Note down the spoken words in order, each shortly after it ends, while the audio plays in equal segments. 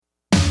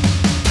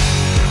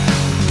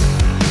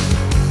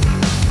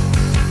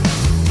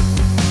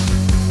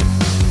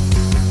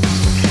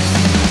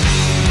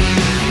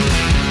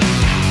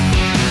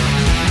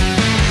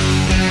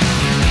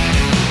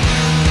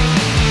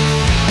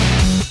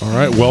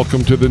right,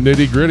 welcome to the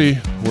nitty gritty.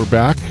 We're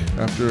back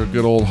after a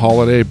good old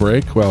holiday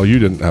break. Well, you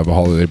didn't have a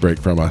holiday break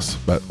from us,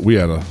 but we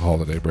had a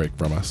holiday break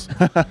from us.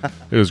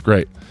 It was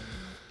great.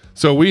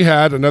 So we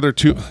had another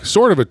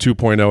sort of a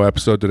 2.0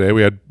 episode today.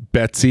 We had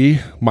Betsy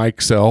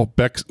Mikesell,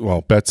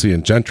 Betsy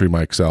and Gentry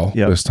Mikesell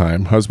this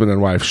time, husband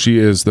and wife. She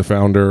is the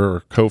founder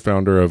or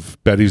co-founder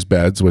of Beddy's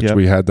Beds, which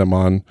we had them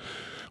on.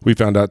 We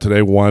found out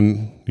today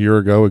 1 year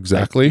ago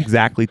exactly.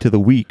 Exactly to the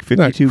week,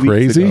 52 Isn't that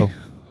crazy? weeks ago.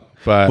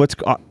 But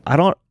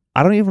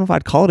I don't even know if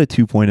I'd call it a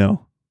 2.0.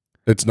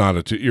 It's not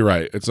a 2. You're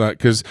right. It's not,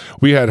 because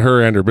we had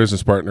her and her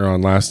business partner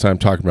on last time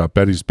talking about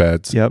Beddy's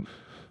Beds. Yep.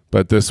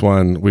 But this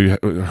one,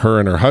 her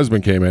and her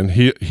husband came in.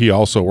 He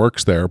also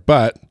works there,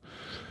 but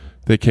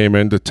they came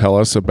in to tell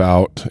us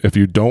about, if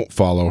you don't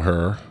follow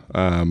her,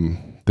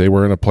 they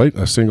were in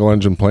a single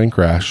engine plane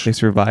crash. They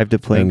survived a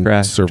plane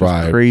crash.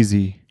 Survived. Just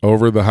crazy.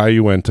 Over the high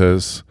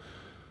Uintas.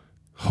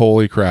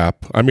 Holy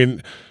crap. I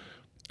mean,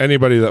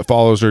 anybody that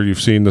follows her,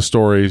 you've seen the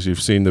stories,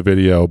 you've seen the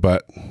video,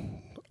 but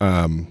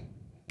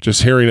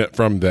just hearing it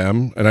from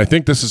them, and I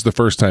think this is the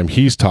first time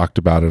he's talked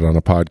about it on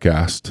a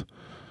podcast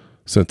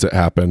since it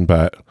happened,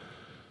 but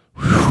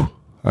whew,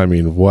 I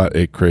mean, what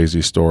a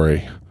crazy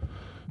story.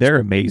 They're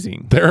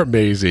amazing. They're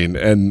amazing,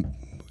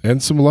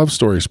 and some love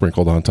stories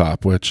sprinkled on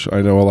top, which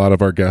I know a lot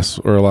of our guests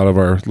or a lot of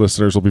our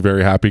listeners will be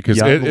very happy, because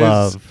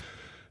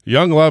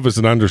young love is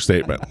an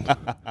understatement.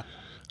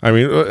 I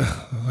mean,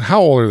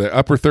 how old are they?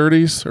 Upper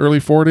 30s, early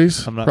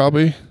 40s,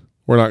 probably?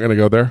 We're not going to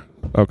go there?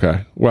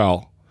 Okay.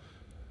 Well,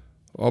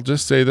 I'll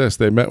just say this.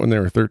 They met when they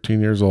were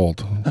 13 years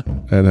old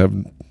and have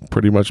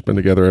pretty much been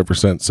together ever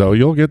since. So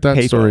you'll get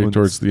that story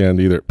towards the end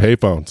either.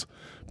 Payphones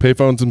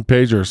and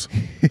pagers.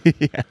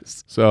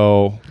 Yes.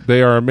 So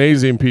they are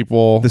amazing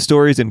people. The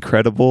story is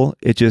incredible.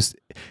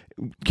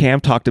 Cam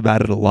talked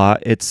about it a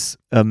lot. It's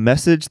a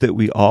message that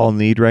we all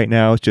need right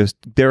now. It's just,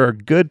 there are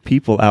good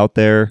people out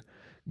there.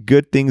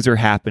 Good things are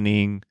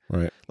happening.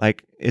 Right.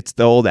 Like, it's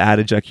the old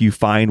adage, like, you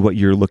find what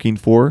you're looking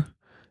for.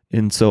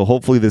 And so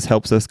hopefully this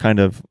helps us kind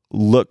of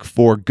look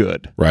for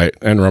good. Right.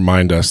 And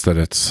remind us that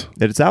it's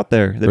out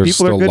there. That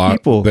people are good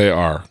people. They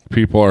are.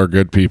 People are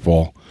good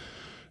people.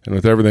 And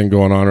with everything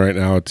going on right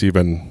now, it's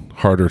even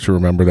harder to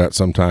remember that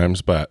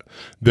sometimes. But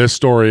this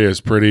story is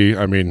pretty,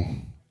 I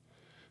mean,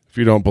 if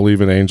you don't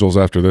believe in angels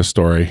after this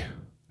story,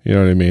 you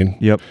know what I mean?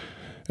 Yep.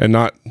 And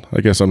I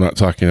guess I'm not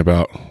talking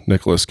about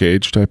Nicolas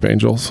Cage type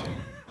angels.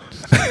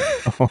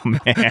 Oh,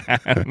 man.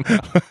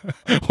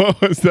 What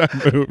was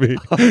that movie?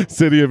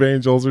 City of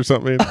Angels or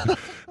something?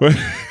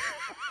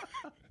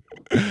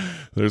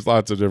 There's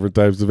lots of different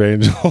types of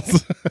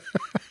angels.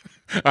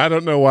 I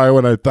don't know why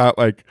when I thought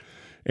like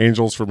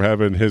Angels from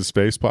Heaven, his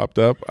face popped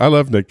up. I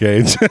love Nick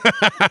Cage.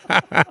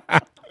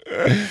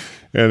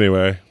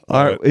 Anyway.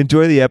 All right.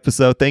 Enjoy the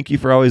episode. Thank you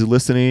for always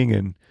listening,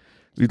 and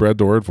spread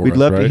the word for us. We'd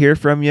love to hear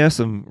from you,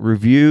 some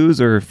reviews,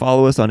 or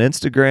follow us on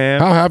Instagram.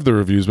 How have the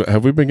reviews been?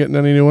 Have we been getting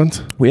any new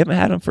ones? We haven't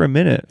had them for a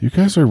minute. You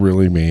guys are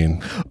really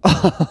mean.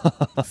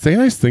 Say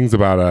nice things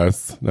about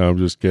us. No, I'm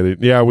just kidding.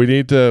 Yeah,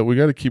 we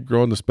got to keep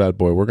growing this bad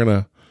boy. We're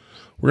gonna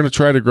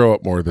try to grow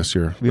up more this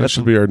year. That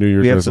should be our New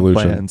Year's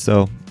resolution. Some plans,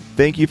 so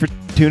thank you for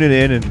tuning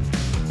in and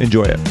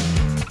enjoy it.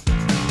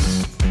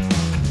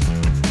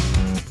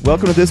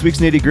 Welcome to this week's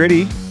Nitty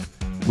Gritty.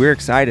 We're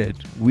excited.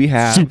 We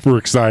have super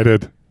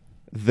excited.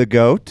 The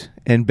GOAT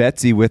and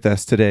Betsy with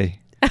us today.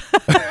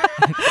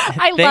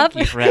 I love the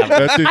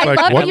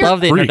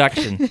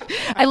introduction.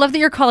 I love that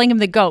you're calling him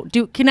the GOAT.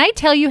 Can I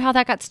tell you how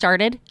that got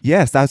started?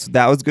 Yes,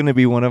 that was going to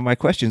be one of my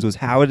questions, was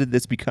how did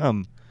this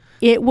become?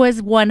 It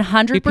was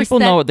 100%. Do people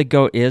know what the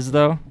GOAT is,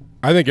 though?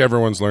 I think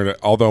everyone's learned it,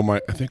 although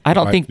I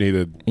don't think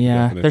needed.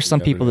 Yeah, there's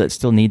some people that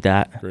still need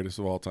that. Greatest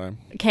of all time.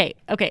 Okay,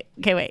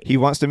 wait. He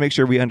wants to make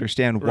sure we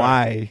understand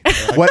why,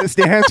 what it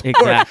stands for.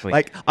 Exactly.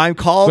 Like, I'm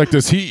called. Like,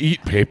 does he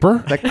eat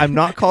paper? Like, I'm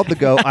not called the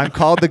GOAT. I'm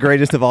called the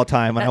greatest of all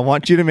time, and I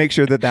want you to make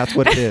sure that that's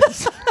what it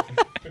is.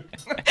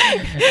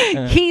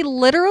 He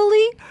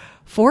literally,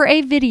 for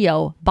a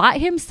video, bought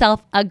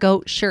himself a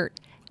GOAT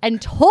shirt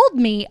and told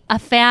me a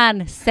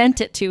fan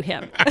sent it to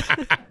him.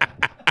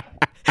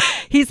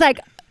 He's like,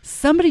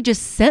 somebody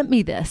just sent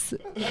me this.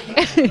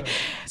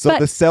 So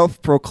the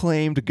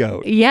self-proclaimed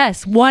GOAT.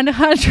 Yes,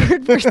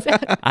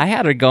 100%. I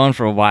had her going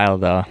for a while,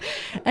 though.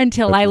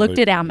 Until I looked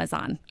at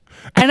Amazon.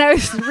 And I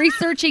was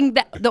researching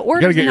the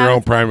orders. You got to get your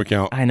own Prime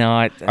account. I know.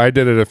 I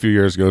did it a few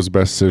years ago. It was the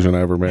best decision I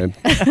ever made.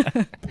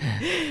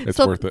 It's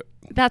worth it.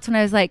 That's when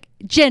I was like,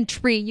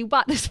 Gentry, you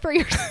bought this for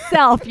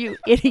yourself, you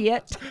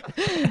idiot.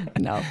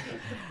 No.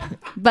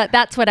 But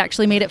that's what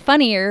actually made it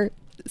funnier.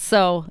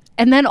 So,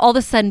 and then all of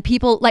a sudden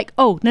people like,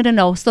 oh,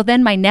 no. So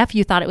then my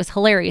nephew thought it was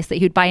hilarious that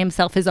he'd buy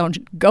himself his own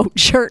GOAT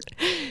shirt.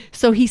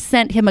 So he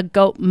sent him a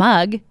GOAT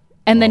mug.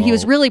 And then he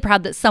was really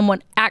proud that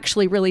someone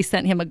actually really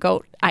sent him a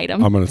GOAT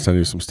item. I'm going to send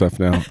you some stuff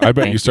now. I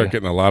bet you start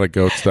getting a lot of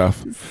GOAT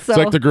stuff. So, it's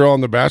like the girl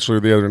on The Bachelor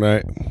the other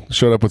night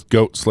showed up with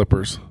GOAT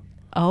slippers.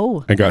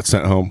 Oh. And got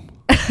sent home.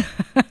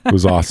 It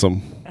was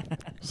awesome.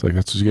 It's like,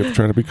 that's what you get for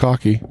trying to be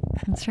cocky.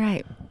 That's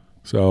right.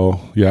 So,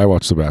 yeah, I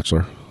watched The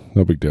Bachelor.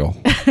 No big deal.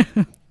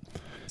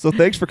 So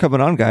thanks for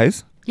coming on,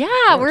 guys.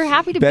 Yeah, we're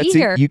happy to Betsy, be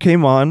here. you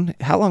came on.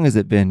 How long has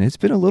it been? It's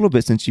been a little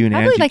bit since you and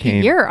Probably Angie like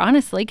came. a year,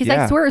 honestly, because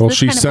I swear it was Well, this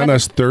she kind of sent weather.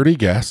 us 30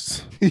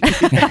 guests.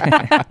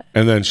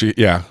 And then So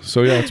yeah,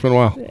 it's been a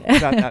while.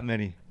 Not that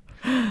many.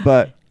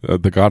 But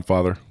The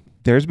Godfather.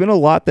 there's been a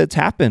lot that's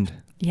happened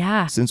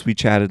Yeah. since we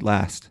chatted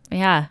last.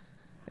 Yeah.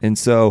 And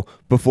so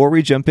before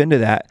we jump into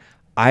that,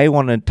 I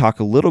want to talk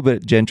a little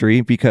bit,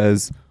 Gentry,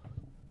 because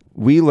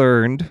we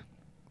learned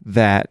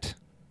that,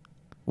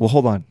 well,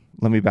 hold on.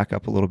 Let me back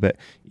up a little bit.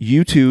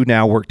 You two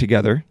now work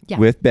together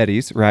with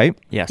Beddy's, right?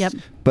 Yes. Yep.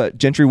 But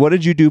Gentry, what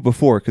did you do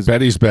before? Because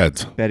Beddy's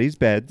Beds. Beddy's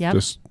Beds, Yep.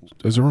 Just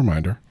as a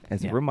reminder.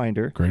 as a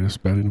reminder.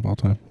 Greatest bedding of all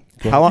time.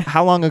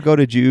 How long ago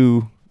did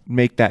you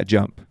make that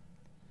jump?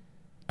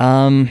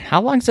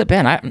 How long's it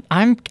been? I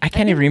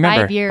can't even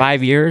remember. 5 years.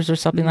 5 years or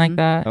something like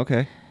that.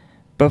 Okay.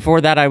 Before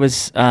that, I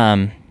was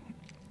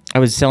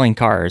selling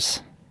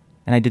cars,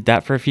 and I did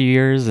that for a few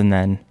years, and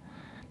then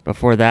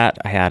before that,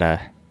 I had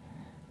a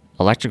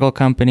electrical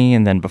company,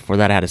 and then before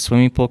that, I had a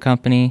swimming pool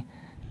company.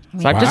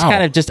 So I've just Wow.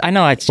 kind of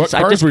I just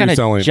cars were you kind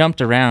selling? of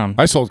jumped around.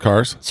 I sold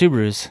cars.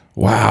 Subarus.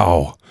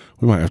 Wow.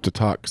 We might have to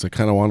talk because I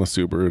kind of want a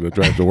Subaru to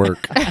drive to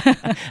work.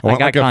 I want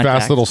got like a fast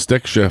contacts. little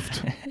stick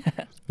shift.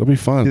 It'll be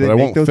fun, Do but they I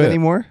make won't those fit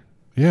anymore?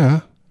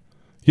 Yeah.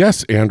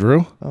 Yes,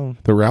 Andrew. Oh,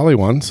 The rally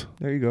ones.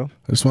 there you go.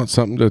 I just want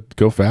something to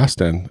go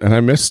fast in. And I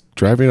miss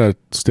driving a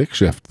stick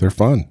shift. They're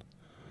fun.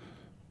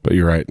 But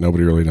you're right.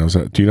 Nobody really knows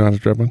that. Do you know how to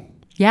drive one?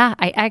 Yeah.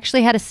 I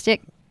actually had a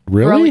stick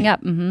Really? growing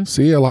up. Mm-hmm.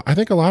 See, I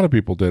think a lot of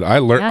people did. I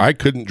learned. Yeah. I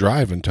couldn't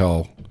drive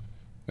until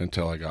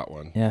I got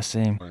one. Yeah,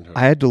 same.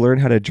 I had to learn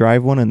how to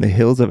drive one in the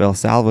hills of El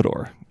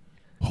Salvador.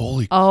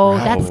 Holy Oh,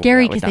 crap. that's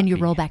scary that would because then not you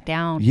be- roll back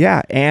down.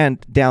 Yeah, and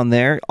down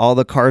there, all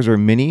the cars are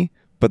mini,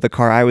 but the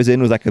car I was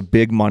in was like a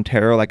big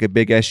Montero, like a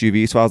big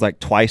SUV, so I was like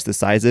twice the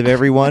size of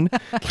everyone.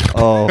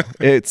 Oh,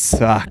 it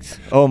sucked.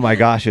 Oh my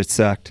gosh, it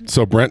sucked.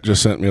 So Brent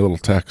just sent me a little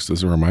text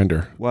as a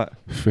reminder. What?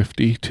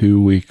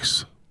 52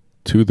 weeks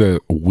to the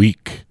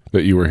week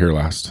that you were here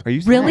last. Are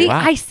you Really? serious? Wow.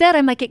 I said,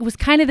 I'm like, it was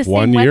kind of the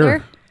 1 same year.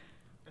 weather.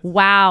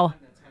 Wow.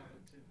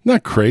 Isn't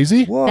that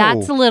crazy? Whoa.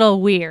 That's a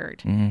little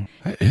weird.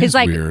 That is It's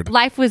like weird.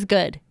 life was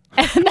good.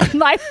 And then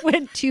life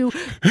went to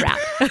crap.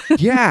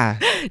 Yeah.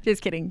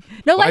 Just kidding.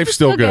 No, life Life's is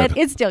still still good. good.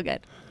 It's still good.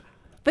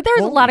 But there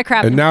was a lot of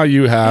crap. And now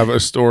you have a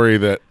story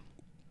that,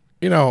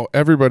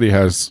 everybody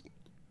has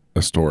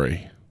a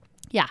story,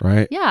 yeah.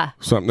 right? Yeah.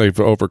 Something they've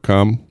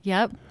overcome,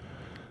 Yep.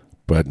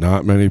 but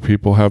not many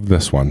people have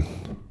this one.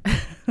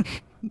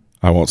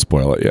 I won't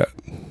spoil it yet.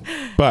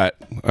 But,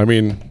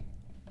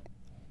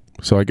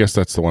 so I guess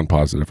that's the one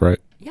positive, right?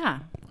 Yeah.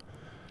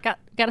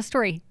 Got a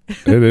story.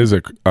 It is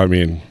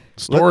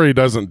story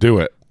doesn't do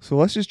it. So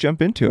let's just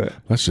jump into it.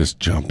 Let's just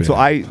jump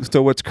in.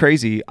 So what's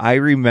crazy, I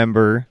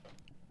remember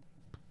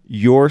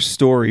your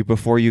story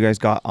before you guys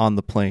got on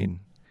the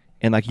plane.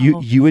 And like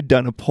you had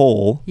done a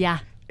poll. Yeah.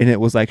 And it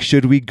was like,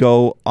 should we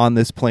go on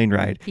this plane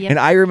ride? Yep. And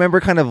I remember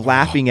kind of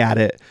laughing at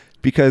it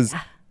because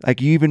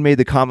like you even made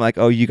the comment like,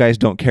 oh, you guys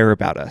don't care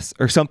about us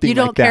or something You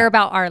like don't that. care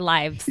about our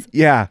lives.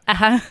 Yeah.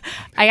 Uh-huh.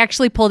 I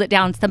actually pulled it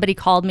down. Somebody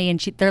called me and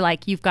they're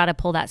like, you've got to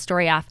pull that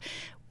story off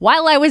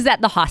while I was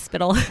at the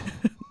hospital.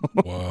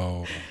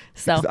 Whoa.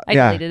 So I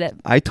Yeah. deleted it.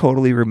 I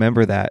totally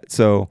remember that.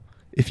 So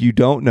if you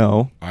don't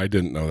know, I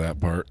didn't know that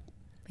part.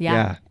 Yeah.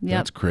 Yeah. Yep.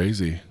 That's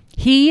crazy.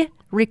 He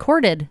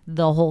recorded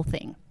the whole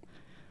thing.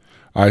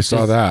 I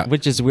saw that.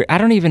 Which is weird. I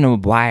don't even know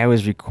why I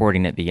was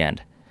recording at the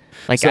end.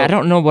 Like, So- I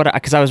don't know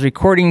because I was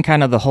recording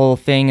kind of the whole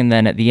thing, and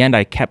then at the end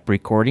I kept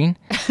recording.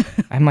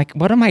 I'm like,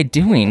 what am I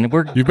doing?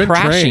 We're You've been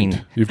crashing.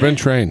 trained. You've been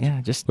trained.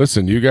 Yeah, just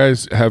Listen, you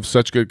guys have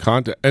such good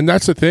content. And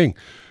that's the thing.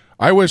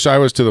 I wish I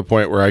was to the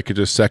point where I could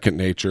just second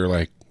nature,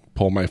 like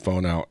pull my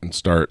phone out and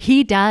start.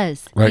 He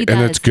does. Right. He does.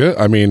 And it's good.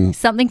 I mean,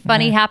 Something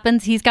funny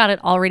happens. He's got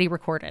it already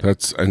recorded.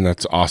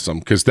 that's awesome.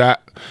 Because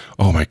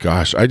oh my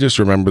gosh, I just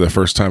remember the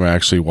first time I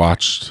actually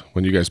watched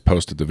when you guys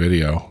posted the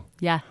video.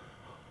 Yeah.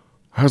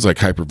 I was like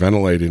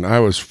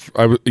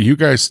hyperventilating. You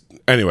guys,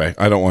 anyway,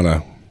 I don't want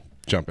to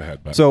jump ahead.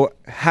 But so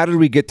how did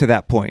we get to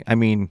that point? I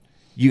mean,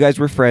 you guys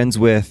were friends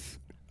with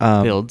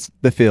Fields.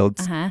 the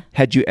Fields. Uh-huh.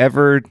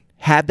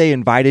 Had they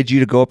invited you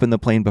to go up in the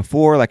plane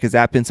before? Like, has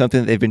that been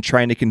something that they've been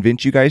trying to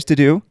convince you guys to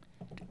do?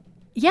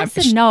 Yes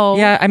and no.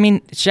 Yeah, I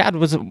mean, Shad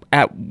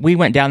we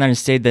went down there and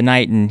stayed the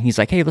night, and he's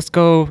like, hey, let's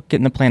go get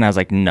in the plane. I was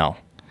like, no,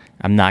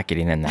 I'm not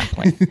getting in that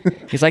plane.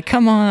 He's like,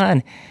 come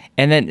on.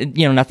 And then,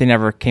 nothing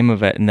ever came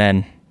of it. And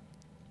then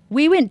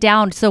We went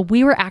down. So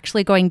we were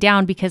actually going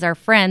down because our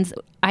friends,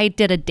 I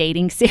did a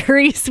dating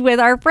series with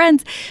our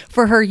friends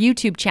for her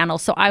YouTube channel.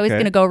 So I was Okay.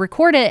 going to go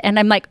record it. And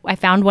I'm like, I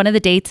found one of the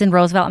dates in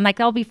Roosevelt. I'm like,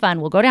 that'll be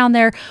fun. We'll go down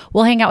there.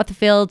 We'll hang out with the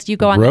Fields. You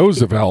go on.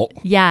 Roosevelt.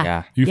 Yeah.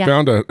 Yeah. You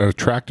found an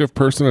attractive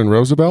person in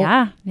Roosevelt?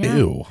 Yeah. Yeah.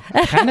 Ew.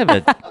 kind of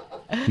a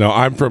No,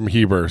 I'm from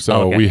Heber, so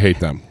Okay. we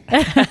hate them.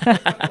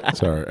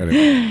 Sorry.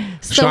 Anyway,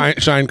 So-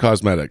 Shine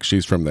Cosmetics.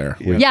 She's from there.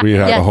 We Yeah, had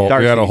yeah. a whole. We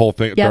had a Darcy. whole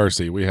thing. Yep.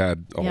 Darcy. We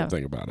had a whole Yep.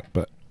 thing about it.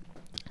 But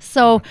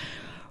So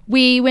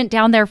we went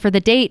down there for the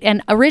date,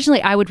 and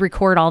originally I would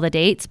record all the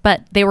dates,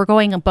 but they were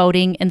going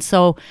boating, and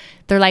so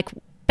they're like,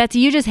 Betsy,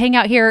 you just hang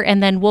out here,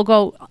 and then we'll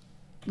go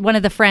one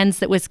of the friends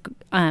that was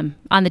on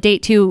the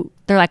date too,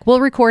 they're like,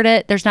 we'll record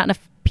it. There's not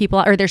enough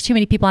people, or there's too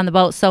many people on the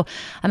boat. So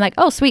I'm like,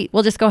 oh, sweet.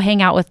 We'll just go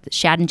hang out with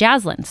Shad and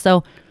Jaslyn.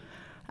 So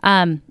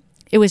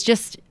it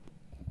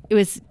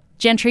was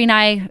Gentry and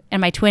I and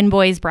my twin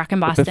boys, Brock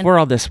and Boston. Before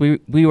all this, we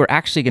were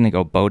actually going to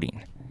go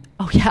boating.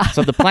 Oh, yeah.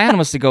 So the plan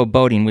was to go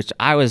boating, which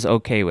I was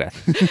okay with.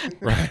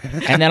 Right.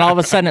 And then all of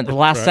a sudden, at the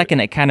last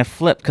second, it kind of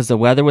flipped because the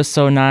weather was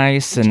so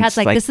nice. And Chad's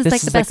like, this is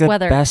the best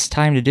weather. Best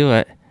time to do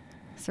it.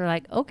 So we're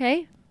like,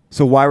 okay.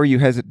 So why were you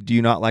hesitant? Do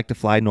you not like to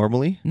fly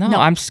normally? No,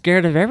 I'm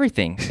scared of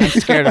everything. I'm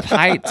scared of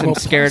heights. I'm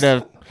scared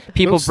of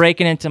people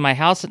breaking into my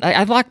house.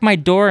 I locked my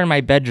door in my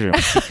bedroom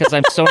because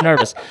I'm so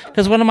nervous.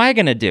 Because what am I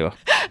going to do?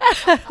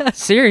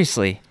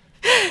 Seriously.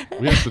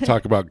 We have to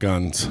talk about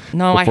guns.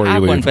 No, I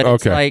have one, but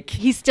it's like...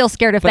 He's still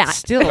scared of but that.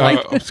 Still, like...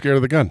 I'm scared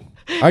of the gun.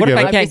 What if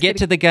I can't get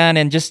to the gun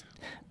and just...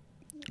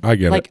 I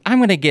get it. I'm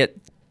going to get...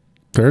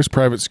 There's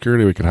private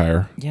security we could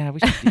hire. Yeah, we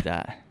should do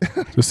that.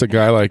 Just a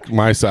guy like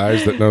my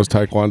size that knows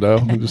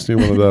Taekwondo. We just need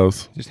one of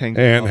those. Just hangs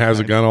and has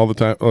a gun all the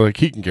time. Like,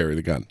 he can carry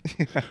the gun.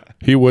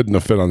 He wouldn't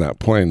have fit on that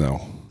plane,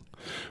 though.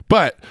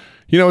 But,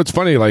 it's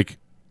funny, like...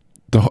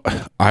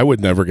 I would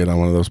never get on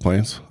one of those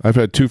planes. I've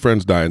had 2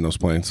 friends die in those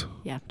planes.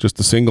 Yeah. Just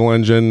a single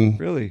engine.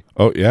 Really?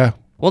 Oh, yeah.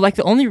 Well, like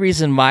the only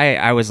reason why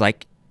I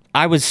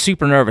was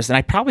super nervous, and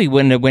I probably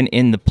wouldn't have went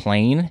in the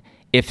plane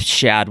if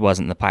Shad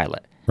wasn't the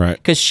pilot. Right.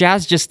 Because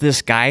Shad's just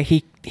this guy.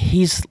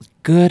 He's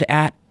good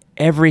at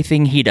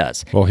everything he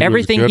does. Well, he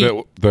everything was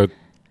good at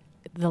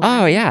the...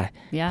 Oh, yeah.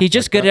 Yeah. He's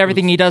just good at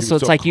everything he does, so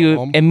it's like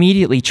you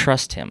immediately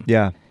trust him.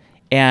 Yeah.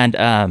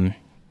 And,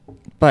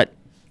 but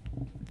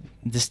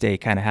this day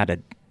kind of had a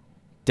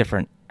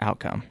different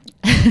outcome.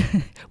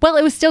 Well,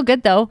 it was still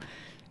good though.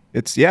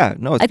 It's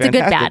fantastic. a good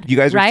bad. You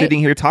guys are right? sitting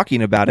here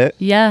talking about it.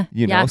 Yeah.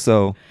 You know,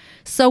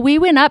 so we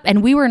went up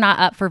and we were not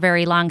up for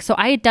very long. So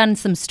I had done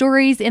some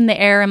stories in the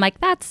air. I'm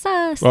like, that's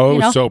us. Oh,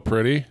 it was so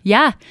pretty.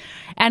 Yeah.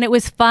 And it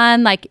was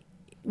fun. Like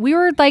we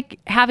were like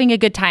having a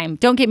good time.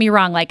 Don't get me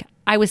wrong. Like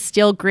I was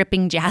still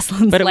gripping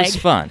Jaslyn's But it leg. was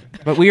fun.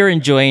 But we were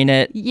enjoying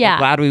it. Yeah. I'm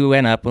glad we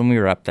went up when we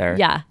were up there.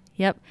 Yeah.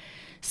 Yep.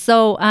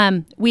 So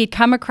we had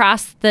come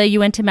across the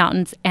Uinta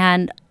Mountains,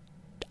 and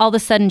all of a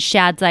sudden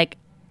Shad's like,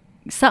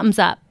 something's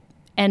up.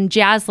 And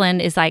Jaslyn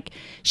is like,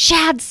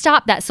 Shad,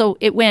 stop that. So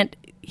it went,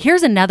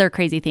 here's another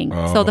crazy thing.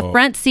 So the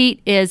front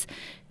seat is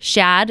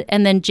Shad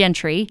and then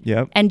Gentry.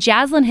 Yep. And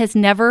Jaslyn has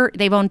never,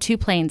 they've owned 2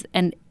 planes,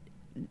 and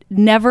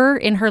never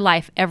in her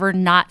life ever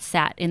not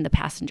sat in the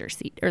passenger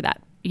seat or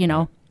that,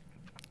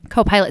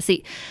 co-pilot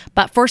seat.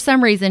 But for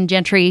some reason,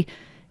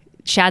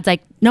 Shad's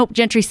like, nope,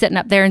 Gentry's sitting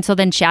up there. And so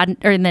then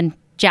then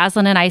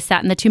Jaslyn and I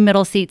sat in the 2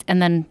 middle seats, and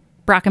then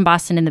Brock and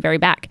Boston in the very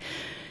back.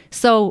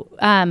 So,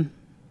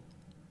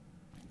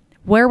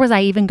 where was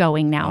I even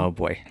going now? Oh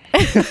boy.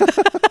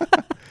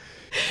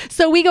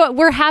 So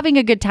we're having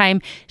a good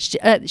time.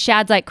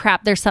 Shad's like,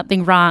 crap, there's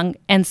something wrong.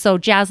 And so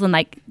Jaslyn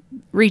like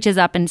reaches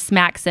up and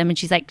smacks him, and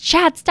she's like,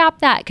 Shad, stop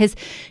that. Cause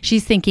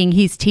she's thinking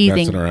he's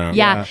teasing. Messing around.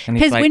 Yeah. And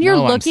he's Cause like, when you're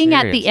 "No, I'm looking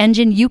at the serious."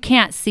 engine, you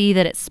can't see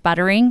that it's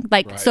sputtering.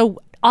 Like, so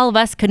all of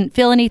us couldn't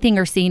feel anything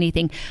or see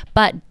anything,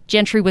 but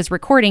Gentry was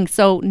recording.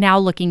 So now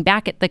looking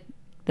back at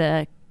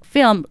the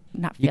film,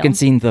 You can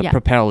see the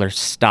propeller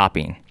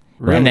stopping.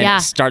 Right. And then Yeah.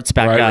 it starts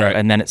back up,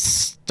 and then it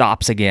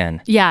stops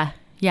again. Yeah.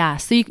 Yeah.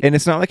 So and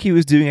it's not like he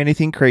was doing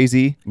anything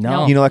crazy.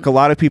 No. Like a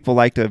lot of people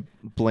like to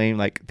blame,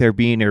 like they're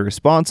being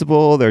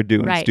irresponsible, they're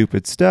doing Right.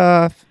 stupid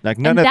stuff. Like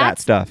none of that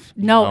that's- stuff.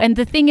 No. And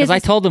the thing is,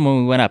 Because I told him when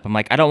we went up, I'm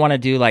like, I don't want to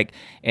do like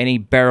any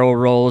barrel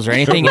rolls or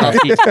anything else.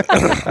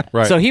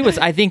 Right. So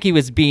I think he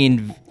was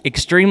being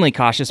extremely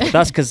cautious with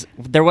us because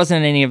there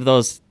wasn't any of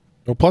those.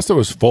 Well, plus it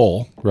was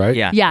full, right?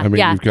 Yeah. yeah, I mean,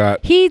 yeah. you've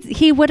got...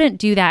 he wouldn't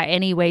do that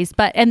anyways.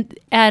 But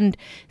and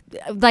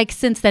like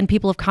since then,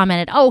 people have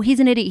commented, "Oh, he's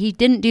an idiot. He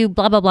didn't do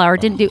blah blah blah, or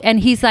didn't do." And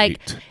he's like,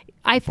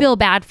 I feel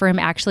bad for him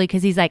actually,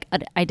 because he's like,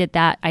 I did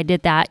that.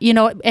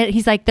 And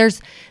he's like,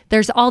 there's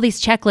all these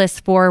checklists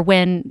for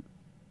when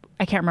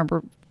I can't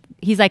remember.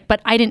 He's like,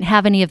 but I didn't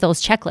have any of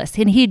those checklists,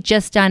 and he'd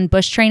just done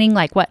bush training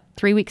like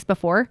 3 weeks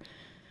before.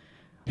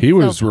 He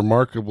was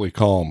remarkably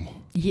calm.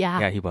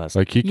 Yeah, He was.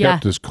 Like, he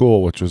kept his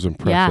cool, which was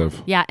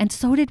impressive. Yeah, and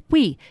so did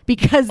we,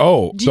 because The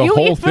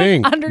whole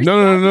thing.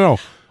 Understand? No.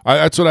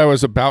 That's what I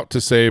was about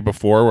to say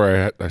before,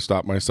 where I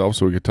stopped myself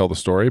so we could tell the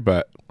story,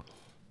 but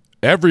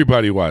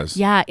everybody was.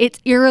 Yeah, it's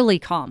eerily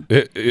calm.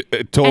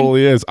 It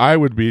totally is. I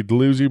would be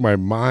losing my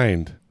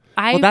mind.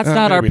 Well, that's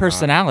not our maybe not.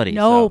 personality.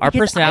 No, our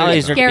because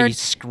personalities I are get going to be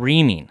scared.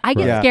 screaming. I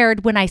get Yeah.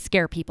 scared when I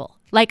scare people.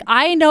 Like,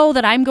 I know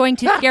that I'm going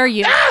to scare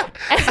you,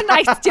 and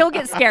I still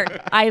get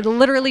scared. I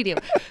literally do.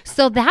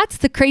 So that's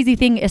the crazy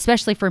thing,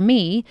 especially for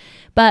me.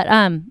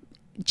 But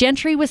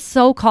Gentry was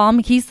so calm.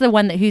 He's the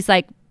one who's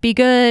like, be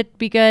good.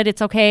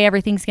 It's okay.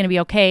 Everything's going to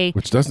be okay.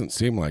 Which doesn't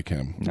seem like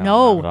him.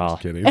 No. Not at all.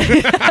 Kidding.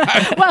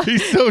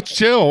 He's so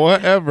chill,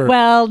 whatever.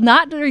 Well,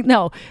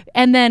 no.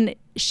 And then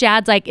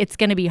Shad's like, it's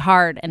going to be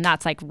hard. And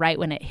that's like right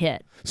when it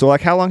hit. So like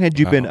how long had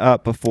you been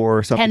up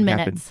before something 10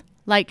 minutes. happened?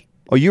 Like,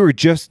 Oh, you were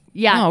just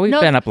yeah. No, we've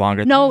been up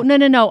longer than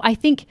No. I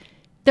think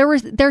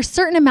there's a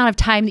certain amount of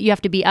time that you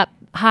have to be up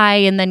high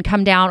and then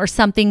come down or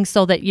something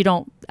so that you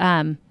don't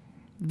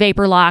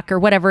vapor lock or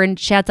whatever. And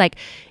Chad's like,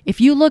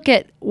 if you look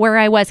at where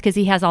I was, because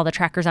he has all the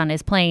trackers on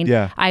his plane,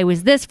 I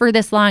was this for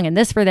this long and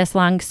this for this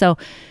long. So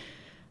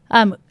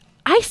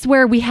I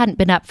swear we hadn't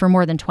been up for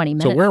more than 20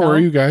 minutes. So where were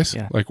you guys?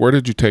 Like, where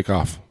did you take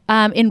off?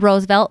 In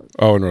Roosevelt.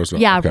 Oh, in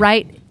Roosevelt. Yeah, okay.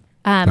 right.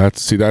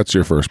 That's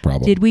your first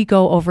problem. Did we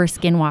go over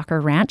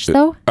Skinwalker Ranch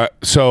though?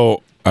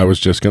 So I was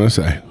just gonna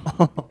say,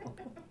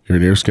 you're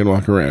near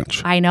Skinwalker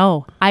Ranch. I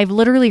know. I've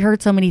literally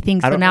heard so many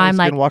things. So now I'm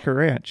like, Skinwalker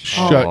Ranch.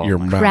 Shut your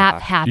mouth.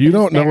 crap happens. You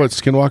don't know there. what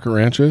Skinwalker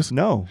Ranch is?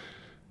 No.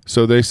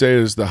 So they say it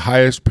is the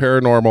highest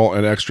paranormal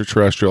and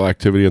extraterrestrial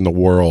activity in the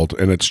world,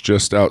 and it's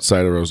just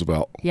outside of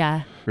Roosevelt.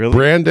 Yeah. Really?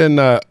 Brandon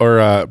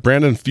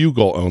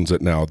Fugel owns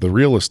it now, the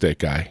real estate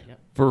guy.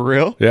 For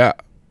real? Yeah.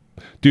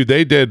 Dude,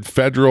 they did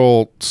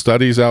federal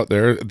studies out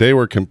there. They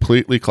were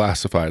completely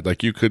classified.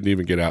 Like, you couldn't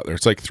even get out there.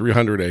 It's like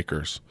 300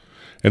 acres.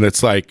 And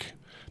it's like,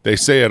 they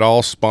say it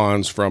all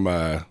spawns from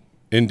a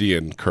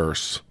Indian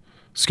curse.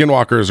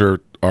 Skinwalkers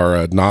are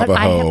a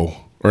Navajo,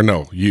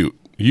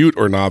 Ute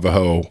or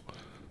Navajo,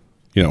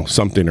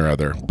 something or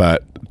other.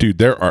 But,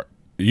 dude,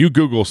 you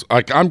Google,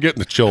 like, I'm getting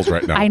the chills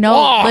right now. I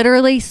know.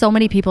 Literally, so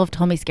many people have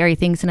told me scary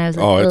things, and I was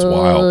like, it's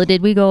wild.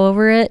 Did we go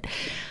over it?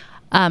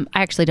 I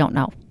actually don't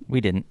know.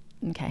 We didn't.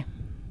 Okay.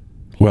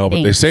 Well,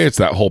 but they say it's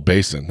that whole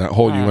basin, that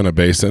whole Uinta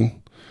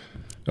Basin.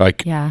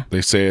 Like,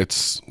 they say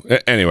it's...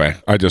 Anyway,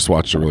 I just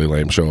watched a really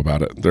lame show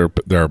about it.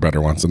 There are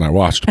better ones than I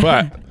watched.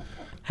 But,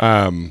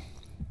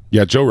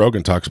 Joe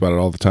Rogan talks about it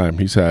all the time.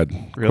 He's had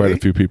quite a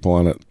few people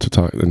on it to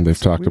talk, and they've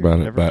talked about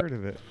it. Never heard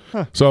of it.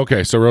 Huh. So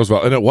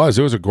Roosevelt. And it was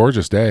a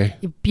gorgeous day.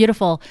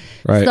 Beautiful.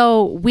 Right.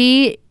 So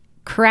we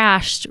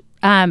crashed...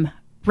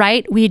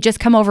 right? We had just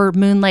come over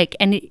Moon Lake,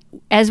 and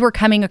as we're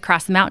coming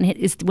across the mountain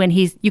is when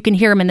you can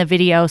hear him in the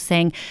video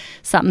saying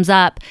something's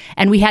up,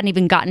 and we hadn't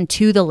even gotten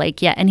to the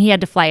lake yet, and he had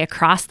to fly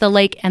across the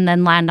lake and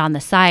then land on the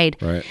side.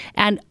 Right.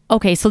 And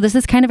so this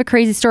is kind of a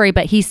crazy story,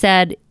 but he's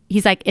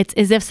like, it's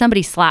as if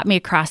somebody slapped me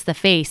across the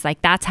face. Like,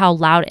 that's how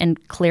loud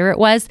and clear it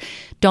was.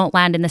 Don't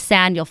land in the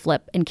sand, you'll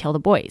flip and kill the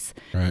boys.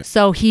 Right.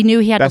 So he knew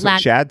he had That's to land.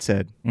 what Chad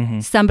said. Mm-hmm.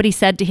 Somebody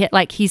said to him,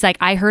 like, he's like,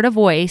 I heard a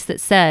voice that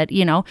said,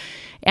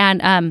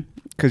 and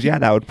because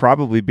that would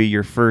probably be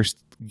your first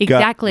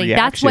exactly. gut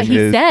That's what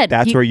reaction he said.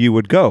 That's where you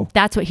would go.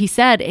 That's what he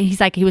said. He's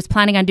like, he was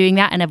planning on doing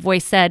that, and a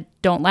voice said,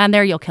 "Don't land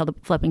there. You'll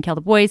flip and kill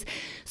the boys."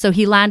 So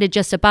he landed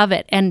just above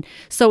it, and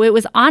so it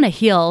was on a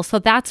hill. So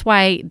that's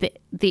why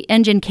the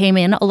engine came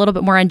in a little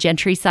bit more on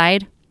Gentry's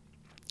side.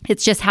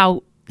 It's just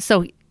how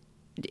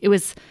it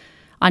was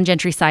on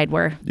Gentry's side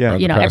where on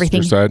the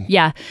everything. side.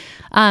 Yeah.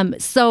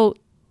 So.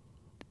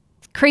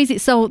 Crazy.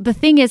 So the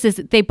thing is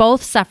they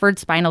both suffered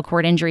spinal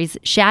cord injuries.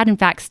 Shad, in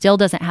fact, still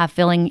doesn't have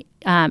filling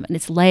in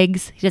his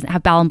legs. He doesn't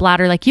have bowel and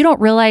bladder. Like, you don't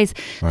realize.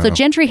 Wow. So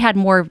Gentry had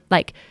more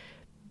like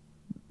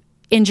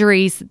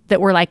injuries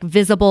that were like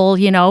visible,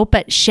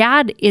 but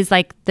Shad is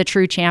like the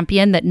true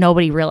champion that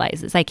nobody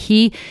realizes. Like,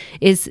 he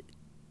is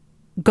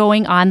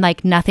going on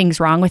like nothing's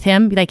wrong with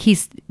him. Like,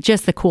 he's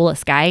just the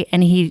coolest guy.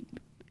 And he,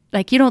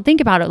 like, you don't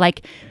think about it.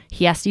 Like,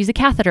 he has to use a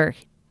catheter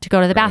to go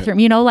to the bathroom,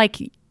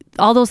 like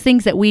all those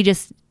things that we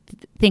just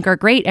think are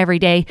great every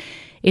day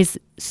is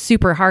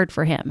super hard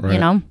for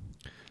him,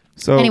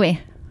 So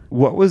anyway,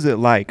 what was it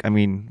like? I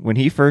mean, when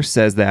he first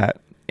says that,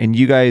 and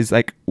you guys,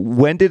 like,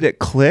 when did it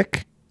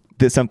click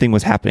that something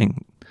was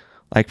happening?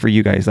 Like, for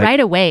you guys, like, right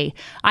away.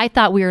 I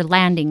thought we were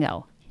landing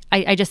though.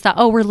 I just thought,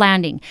 we're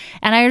landing.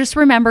 And I just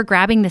remember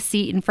grabbing the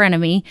seat in front of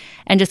me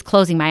and just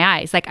closing my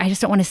eyes. Like, I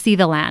just don't want to see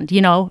the land,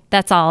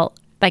 that's all.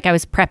 Like, I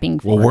was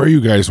prepping for. Well, where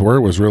you guys were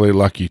was really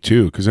lucky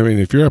too. Because, I mean,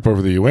 if you're up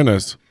over the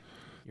Uintas,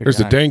 there's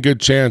a dang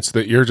good chance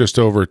that you're just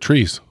over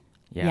trees.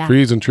 Yeah.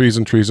 Trees and trees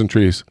and trees and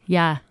trees.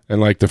 Yeah.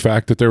 And like the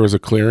fact that there was a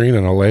clearing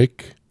and a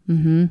lake.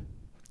 Mm-hmm.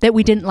 That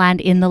we didn't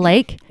land in the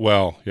lake.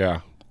 Well,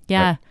 yeah.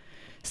 Yeah.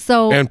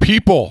 So. And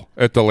people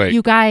at the lake.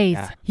 You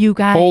guys.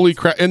 Holy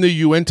crap. In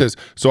the Uintas.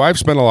 So I've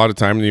spent a lot of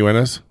time in the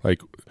Uintas.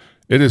 Like,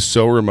 it is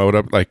so remote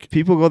up. Like,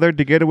 people go there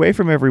to get away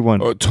from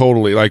everyone. Oh,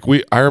 totally. Like,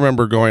 I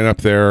remember going up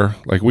there.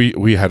 Like,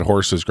 we had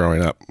horses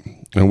growing up,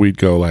 and we'd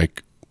go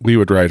like. We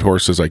would ride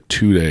horses like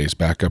 2 days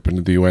back up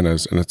into the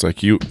Uintas, and it's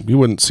like you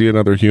wouldn't see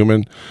another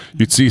human.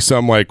 You'd see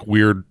some like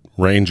weird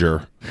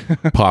ranger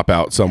pop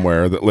out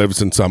somewhere that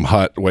lives in some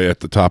hut way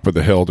at the top of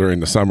the hill during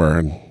the summer,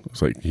 and it's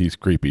like, he's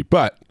creepy.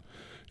 But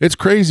it's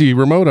crazy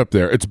remote up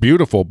there. It's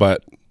beautiful,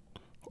 but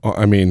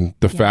I mean,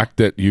 the fact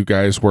that you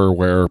guys were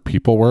where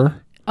people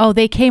were. Oh,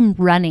 they came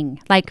running.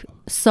 Like,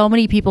 so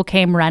many people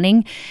came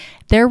running.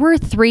 There were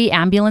 3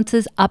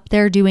 ambulances up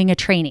there doing a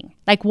training.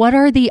 Like, what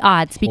are the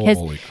odds? Because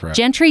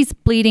Gentry's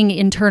bleeding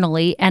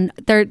internally, and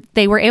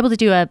they were able to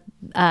do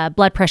a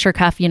blood pressure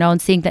cuff,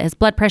 and seeing that his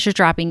blood pressure's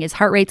dropping, his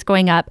heart rate's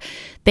going up.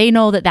 They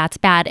know that that's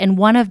bad. And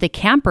one of the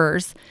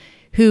campers,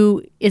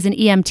 who is an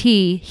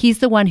EMT, he's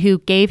the one who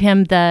gave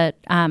him the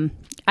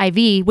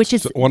IV, which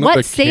is one of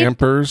the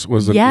campers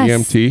was an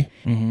EMT,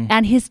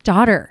 and his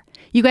daughter.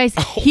 You guys,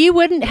 he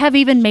wouldn't have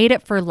even made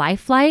it for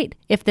life flight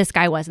if this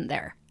guy wasn't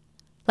there.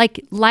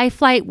 Like life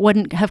flight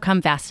wouldn't have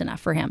come fast enough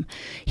for him.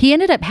 He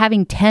ended up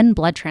having 10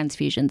 blood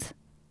transfusions.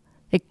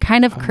 It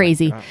kind of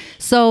crazy.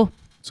 So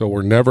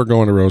we're never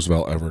going to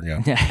Roosevelt ever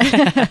again.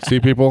 See,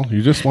 people,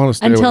 you just want to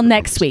stay until away.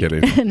 next week.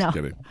 Kidding. No.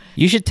 Kidding.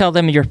 You should tell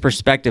them your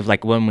perspective,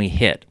 like when we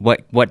hit.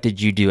 What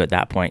did you do at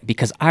that point?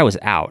 Because I was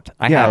out.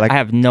 I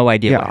have no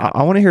idea what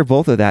happened. I want to hear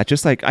both of that.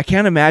 Just like, I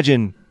can't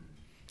imagine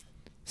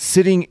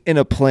sitting in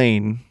a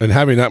plane and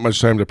having that much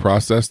time to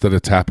process that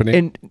it's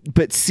happening,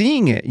 but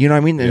seeing it, you know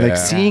what I mean? Yeah. Like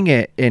seeing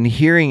it and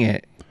hearing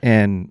it,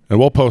 and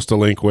we'll post a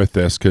link with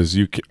this because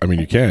you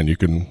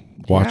can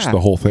watch the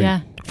whole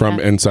thing from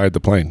inside the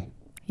plane.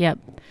 Yep.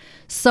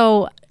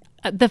 So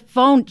the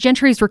phone,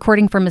 Gentry's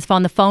recording from his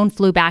phone. The phone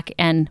flew back,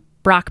 and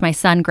Brock, my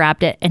son,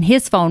 grabbed it, and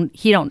his phone,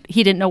 he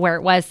didn't know where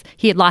it was.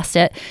 He had lost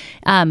it.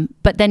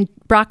 But then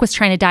Brock was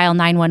trying to dial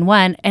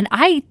 911, and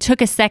I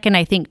took a second,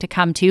 I think, to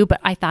come to,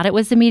 but I thought it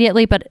was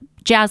immediately. But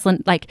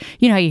Jaslyn, like,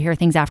 you know how you hear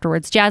things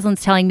afterwards.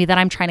 Jaslyn's telling me that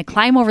I'm trying to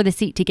climb over the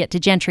seat to get to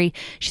Gentry.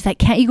 She's like,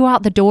 can't you go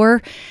out the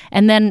door?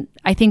 And then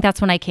I think that's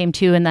when I came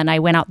to, and then I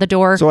went out the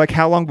door. So like,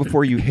 how long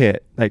before you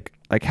hit? Like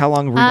how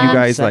long were you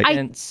guys like?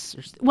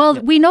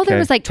 We know there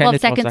was like 12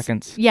 seconds.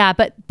 seconds. Yeah,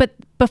 but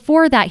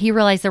before that, he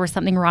realized there was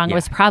something wrong. Yeah. It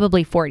was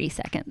probably 40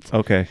 seconds.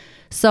 Okay.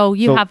 So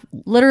you have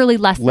literally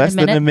less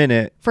than a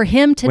minute for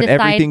him to when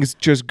decide. Everything's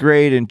just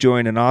great,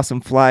 enjoying an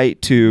awesome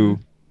flight to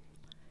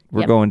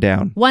we're going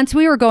down. Once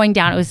we were going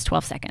down, it was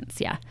 12 seconds.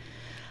 Yeah.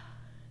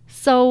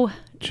 So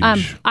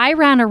I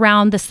ran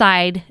around the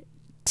side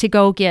to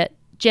go get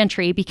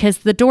Gentry because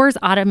the doors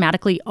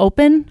automatically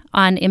open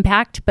on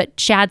impact, but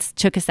Shad's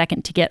took a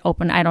second to get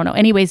open. I don't know.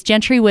 Anyways,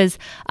 Gentry was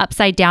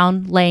upside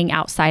down laying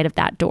outside of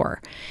that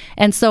door.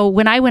 And so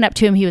when I went up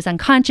to him, he was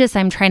unconscious.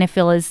 I'm trying to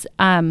feel his,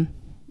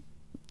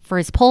 for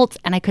his pulse,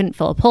 and I couldn't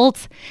feel a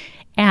pulse.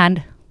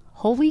 And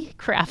holy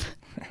crap.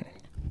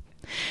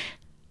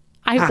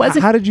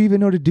 How did you even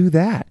know to do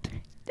that?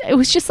 It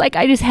was just like,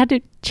 I just had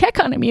to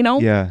check on him, you know?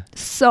 Yeah.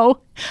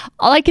 So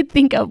all I could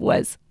think of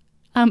was,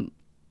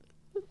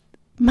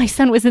 my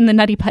son was in the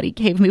Nutty Putty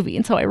Cave movie.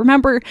 And so I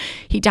remember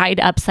he died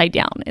upside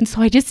down. And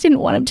so I just didn't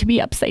want him to be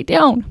upside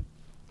down.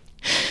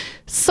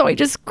 So I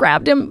just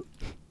grabbed him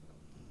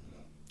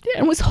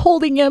and was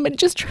holding him and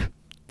just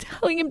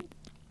telling him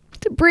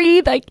to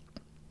breathe.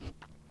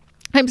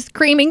 I'm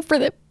screaming for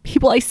the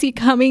people I see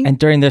coming. And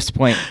during this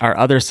point, our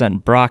other son,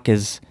 Brock,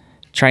 is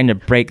trying to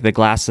break the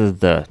glass of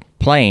the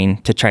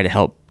plane to try to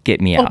help get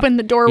me out. Open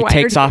the door He wider.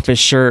 takes off his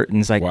shirt and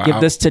is like,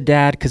 give this to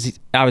Dad, because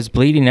I was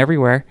bleeding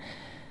everywhere.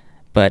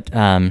 But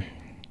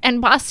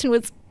and Boston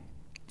was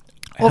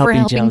over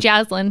helping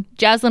Jaslyn.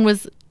 Jaslyn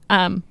was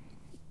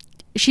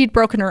she'd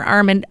broken her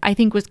arm and I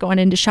think was going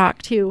into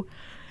shock too.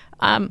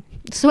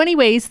 So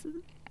anyways,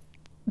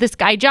 this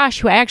guy Josh,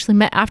 who I actually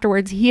met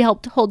afterwards, he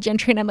helped hold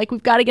Gentry, and I'm like,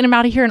 we've got to get him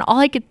out of here. And all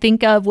I could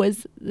think of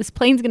was, this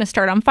plane's gonna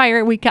start on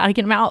fire. We got to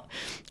get him out.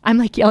 I'm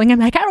like yelling, I'm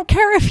like, I don't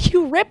care if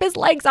you rip his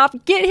legs off,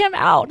 get him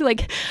out.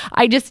 Like,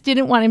 I just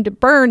didn't want him to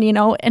burn, you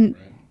know. And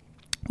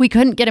we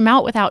couldn't get him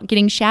out without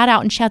getting Shad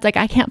out. And Shad's like,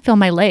 I can't feel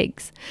my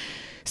legs.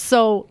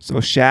 So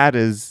Shad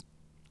is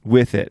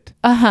with it.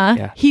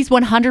 Yeah. He's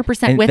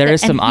 100% with it. There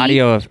is some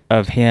audio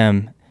of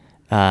him,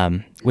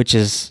 which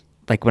is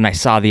like when I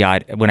saw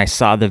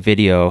the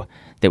video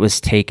that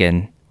was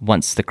taken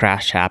once the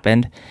crash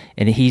happened,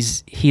 and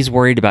he's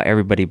worried about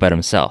everybody but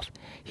himself.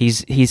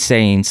 He's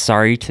saying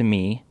sorry to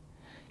me.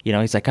 You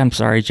know, he's like, I'm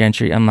sorry,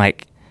 Gentry. I'm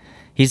like,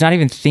 he's not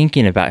even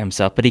thinking about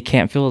himself, but he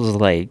can't feel his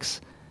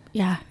legs.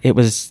 Yeah. It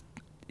was,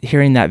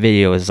 hearing that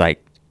video was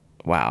like,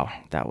 wow,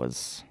 that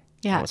was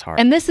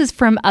hard. And this is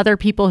from other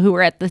people who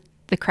were at the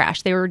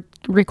crash. They were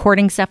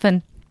recording stuff,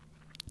 and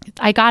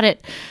I got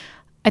it,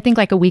 I think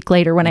like a week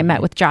later when I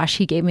met with Josh.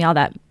 He gave me all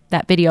that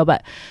video.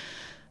 But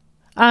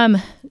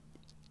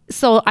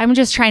so I'm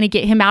just trying to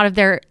get him out of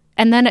there,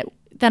 and then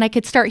I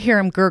could start hear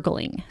him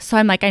gurgling. So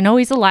I'm like, I know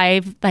he's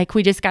alive. Like,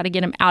 we just got to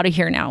get him out of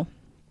here now.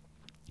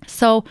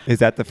 So is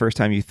that the first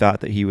time you thought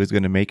that he was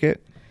going to make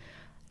it?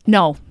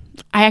 No,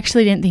 I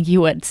actually didn't think he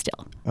would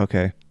still.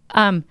 Okay.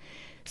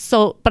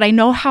 So, but I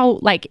know how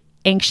like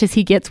anxious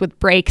he gets with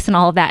brakes and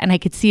all of that. And I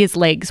could see his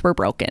legs were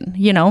broken,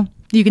 you know,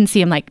 you can see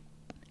him like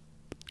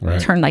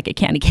turn like a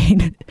candy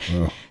cane.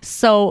 Oh.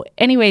 So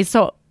anyway,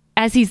 so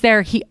as he's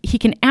there, he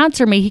can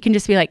answer me. He can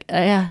just be like,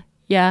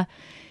 yeah.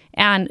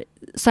 And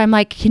so I'm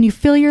like, can you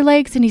feel your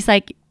legs? And he's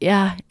like,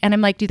 yeah. And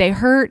I'm like, do they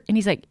hurt? And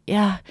he's like,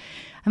 yeah.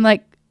 I'm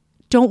like,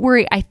 don't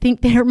worry, I think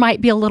there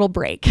might be a little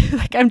break.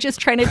 Like, I'm just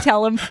trying to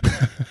tell him,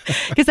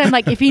 because I'm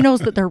like, if he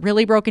knows that they're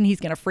really broken, he's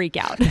going to freak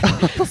out.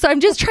 So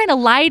I'm just trying to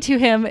lie to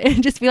him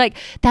and just be like,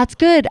 that's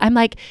good. I'm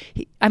like,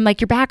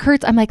 your back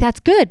hurts. I'm like, that's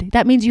good.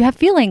 That means you have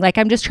feeling. Like,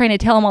 I'm just trying to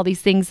tell him all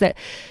these things that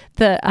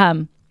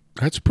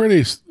That's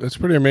pretty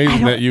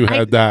amazing that you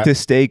had that. To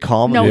stay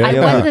calm. No,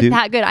 I wasn't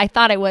that good. I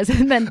thought I was.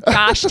 And then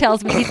Josh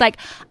tells me, he's like,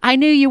 I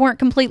knew you weren't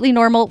completely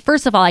normal.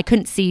 First of all, I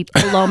couldn't see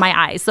below my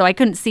eyes. So I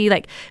couldn't see,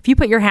 like, if you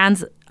put your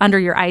hands under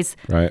your eyes,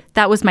 right,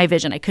 that was my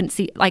vision. I couldn't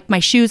see, like, my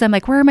shoes. I'm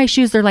like, where are my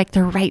shoes? They're like,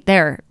 they're right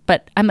there.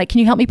 But I'm like, can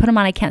you help me put them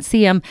on? I can't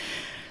see them.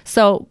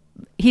 So,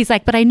 he's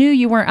like, but I knew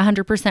you weren't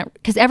 100%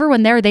 because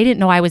everyone there, they didn't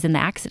know I was in the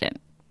accident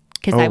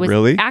because I was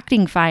really?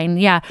 acting fine.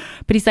 Yeah.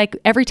 But he's like,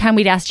 every time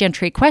we'd ask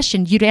Gentry a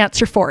question, you'd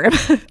answer for him.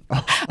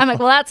 I'm like,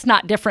 well, that's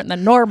not different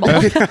than normal.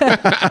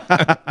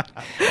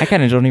 I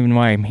kind of don't even know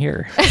why I'm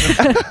here.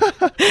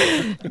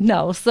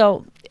 No.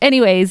 So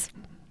anyways,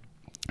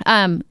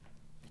 the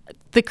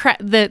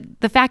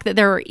fact that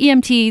there were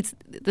EMTs,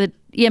 the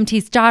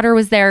EMT's daughter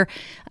was there,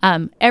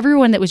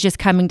 everyone that was just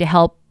coming to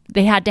help,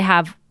 they had to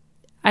have,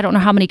 I don't know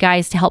how many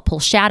guys to help pull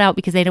Shad out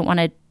because they didn't want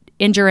to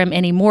injure him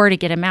anymore to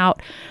get him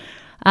out.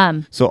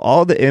 So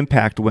all the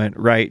impact went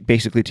right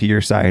basically to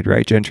your side,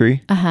 right,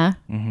 Gentry? Uh-huh.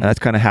 Mm-hmm. That's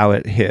kind of how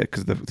it hit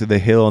because the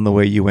hill and the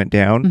way you went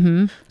down.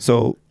 Mm-hmm.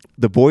 So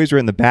the boys were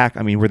in the back.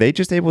 I mean, were they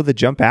just able to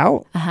jump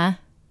out? Uh-huh.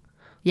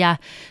 Yeah.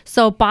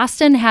 So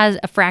Boston has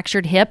a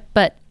fractured hip,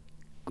 but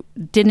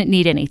didn't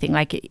need anything.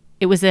 Like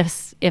it was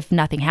if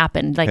nothing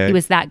happened. Like he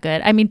was that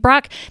good. I mean,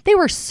 Brock, they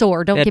were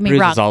sore. Don't get me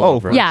wrong. All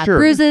over. Yeah, sure.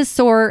 bruises,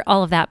 sore,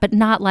 all of that, but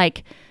not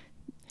like.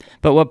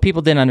 But what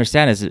people didn't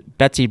understand is that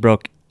Betsy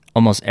broke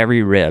almost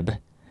every rib.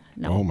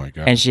 No. Oh my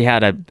God. And she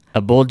had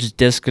a bulged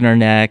disc in her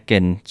neck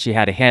and she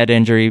had a head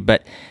injury,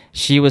 but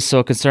she was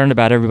so concerned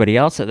about everybody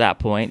else at that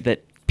point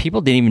that people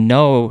didn't even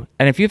know.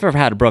 And if you've ever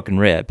had a broken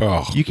rib,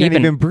 You can't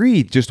even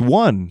breathe, just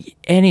one.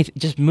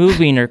 Just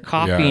moving or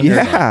coughing.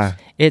 Yeah.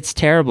 It's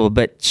terrible,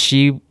 but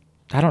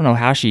I don't know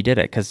how she did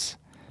it because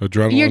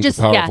adrenaline's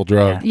a powerful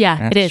drug.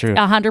 Yeah, it is true.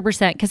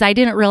 100%. Because I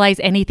didn't realize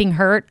anything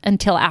hurt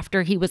until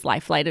after he was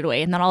life flighted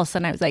away, and then all of a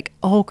sudden I was like,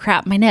 "Oh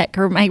crap, my neck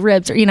or my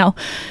ribs," or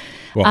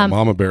Well,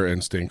 mama bear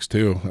instincts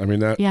too. I mean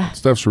that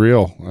stuff's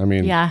real. I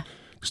mean,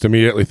 just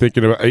immediately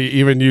thinking about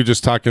even you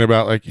just talking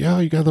about like, yeah,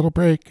 you got a little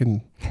break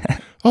and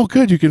oh,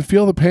 good, you can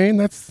feel the pain.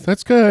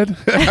 That's good.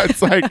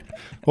 It's like,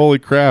 holy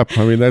crap.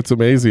 I mean, that's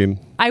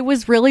amazing. I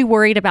was really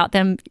worried about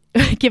them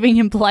giving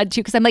him blood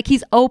too, because I'm like,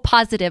 he's O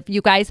positive,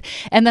 you guys.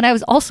 And then I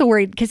was also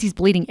worried because he's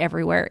bleeding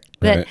everywhere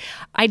that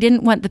I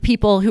didn't want the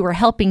people who were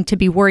helping to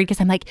be worried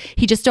because I'm like,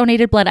 he just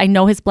donated blood. I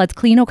know his blood's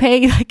clean,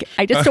 okay? Like,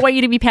 I just don't want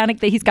you to be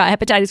panicked that he's got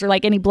hepatitis or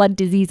like any blood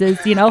diseases,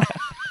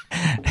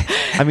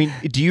 I mean,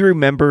 do you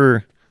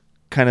remember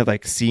kind of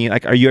like seeing,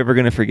 like, are you ever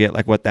going to forget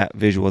like what that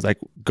visual was like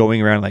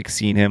going around, like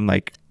seeing him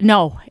like?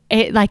 No,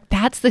 like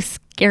that's the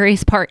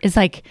scariest part is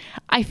like,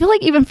 I feel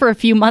like even for a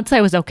few months I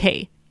was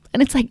okay.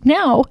 And it's like,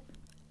 now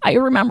I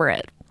remember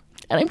it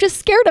and I'm just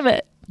scared of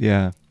it.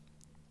 Yeah.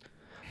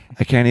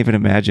 I can't even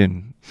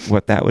imagine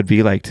what that would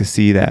be like to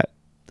see that.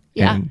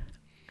 Yeah. And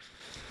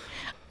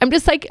I'm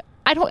just like,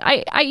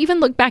 I even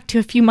look back to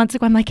a few months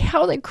ago. I'm like,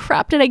 how the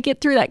crap did I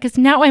get through that? Because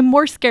now I'm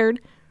more scared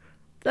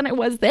than I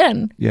was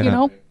then,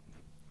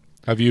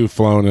 Have you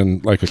flown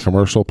in like a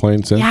commercial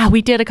plane since? Yeah,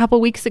 we did a couple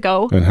weeks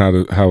ago. And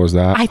how was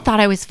that? I thought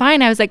I was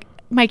fine. I was like,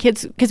 my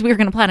kids, because we were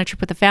going to plan a trip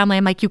with the family.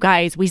 I'm like, you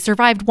guys, we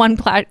survived one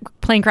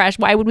plane crash.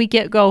 Why would we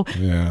go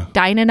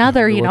die in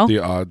another, What the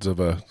odds of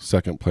a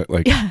second plane?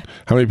 Like,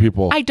 how many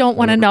people? I don't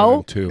want to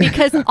know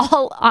because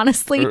all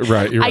honestly,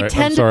 right, you're I right.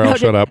 tend I'm sorry, to. I'll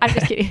shut up. I'm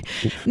just kidding.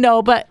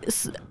 No, but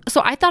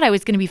so I thought I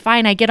was going to be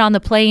fine. I get on the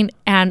plane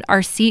and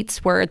our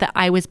seats were that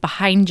I was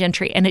behind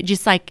Gentry, and it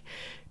just like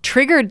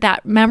triggered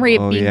that memory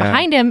of being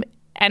behind him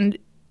and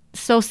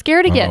so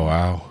scared again. Oh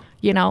wow.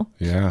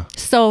 Yeah.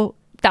 So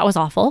that was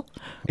awful.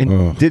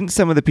 And didn't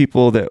some of the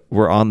people that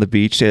were on the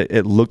beach,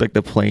 it looked like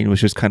the plane was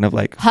just kind of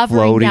like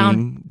hovering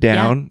floating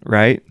down,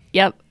 right?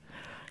 Yep.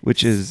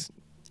 Which is,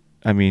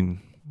 I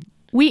mean,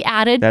 we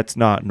added. That's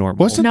not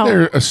normal. Wasn't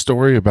there a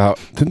story about?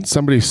 Didn't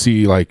somebody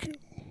see like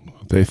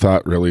they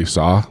thought really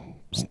saw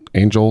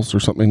angels or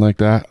something like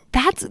that?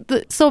 That's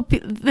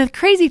the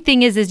crazy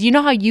thing is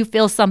how you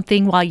feel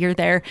something while you're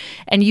there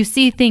and you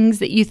see things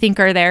that you think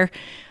are there,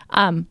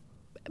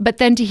 but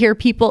then to hear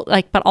people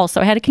but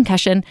also I had a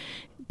concussion.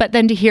 But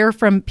then to hear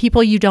from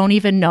people you don't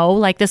even know,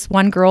 like this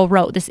one girl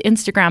wrote this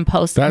Instagram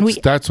post.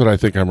 That's what I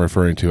think I'm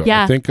referring to.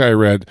 Yeah. I think I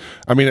read,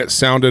 it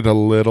sounded a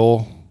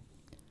little,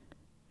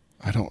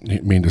 I don't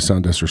mean to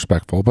sound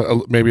disrespectful,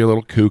 but maybe a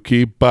little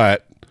kooky,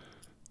 but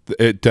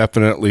it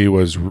definitely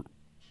was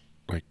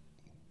like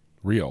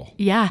real.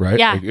 Yeah. Right?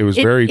 Yeah. Like, it was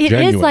very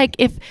genuine. It is like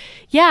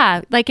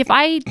if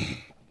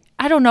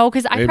I don't know,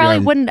 because I probably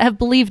wouldn't have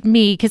believed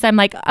me because I'm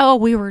like, oh,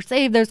 we were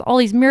saved. There's all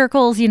these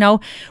miracles,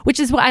 which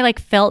is what I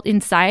felt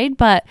inside.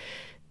 But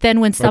then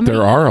when somebody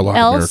there are a lot of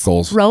else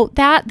miracles. wrote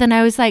that, then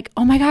I was like,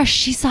 oh my gosh,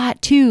 she saw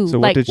it too. So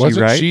what did she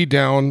wasn't write? she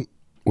down?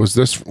 Was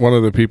this one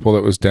of the people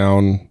that was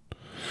down?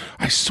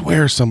 I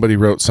swear somebody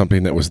wrote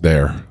something that was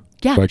there.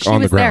 Yeah, like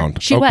on the ground.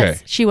 There.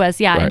 She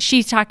was, yeah. Right. And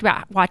she talked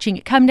about watching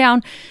it come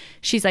down.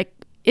 She's like,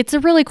 it's a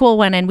really cool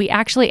one. And we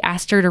actually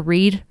asked her to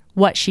read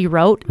what she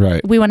wrote.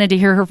 Right. We wanted to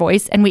hear her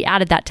voice and we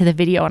added that to the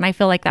video. And I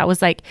feel like that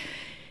was like,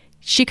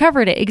 she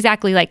covered it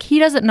exactly. Like he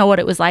doesn't know what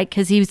it was like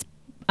because he was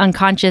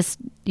unconscious,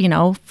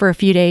 for a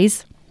few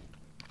days.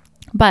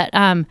 But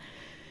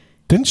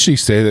didn't she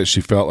say that she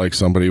felt like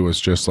somebody was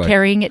just like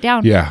carrying it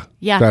down? Yeah.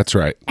 Yeah. That's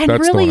right. And that's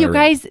really, you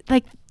guys,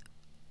 like,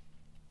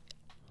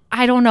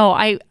 I don't know.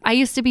 I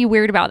used to be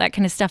weird about that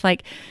kind of stuff.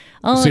 Like,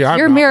 oh, See, it's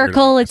your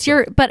miracle. It's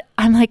your, but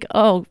I'm like,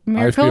 oh,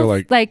 miracles.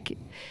 I feel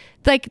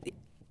like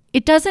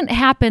it doesn't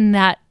happen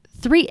that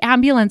 3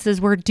 ambulances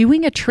were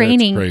doing a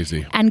training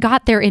and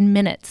got there in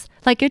minutes.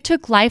 Like it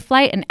took Life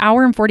Flight an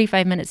hour and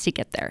 45 minutes to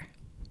get there.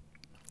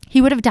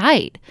 He would have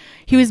died.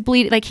 He was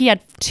bleeding. Like he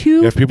had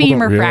 2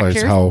 femur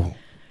fractures.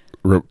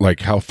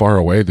 How far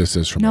away this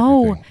is from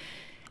everything.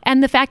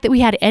 And the fact that we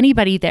had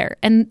anybody there.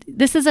 And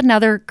this is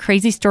another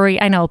crazy story.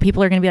 I know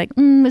people are going to be like,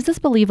 is this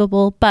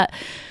believable? But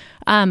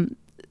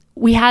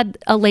we had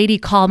a lady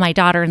call my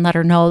daughter and let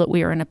her know that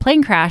we were in a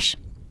plane crash.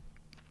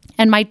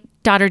 And my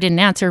daughter didn't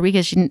answer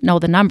because she didn't know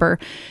the number.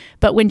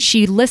 But when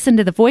she listened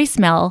to the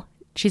voicemail,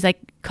 she's like,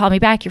 call me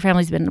back. Your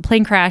family's been in a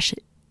plane crash.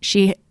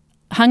 She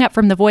hung up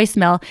from the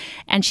voicemail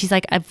and she's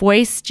like, a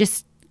voice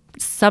just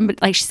somebody,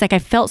 like she's like, I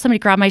felt somebody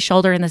grab my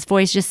shoulder and this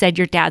voice just said,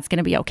 your dad's going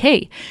to be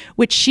okay,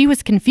 which she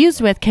was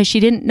confused with because she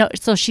didn't know.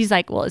 So she's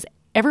like, well, is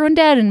everyone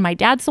dead and my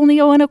dad's only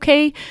going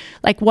okay?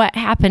 Like what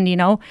happened,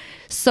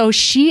 So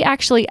she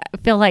actually, I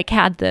feel like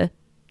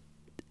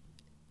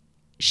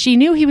she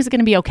knew he was going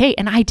to be okay.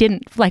 And I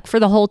didn't, like for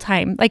the whole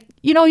time, like,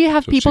 you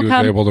have people she was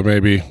come able to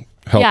maybe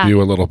help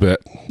you a little bit.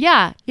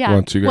 Yeah.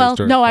 Once you guys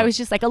I was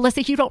just like,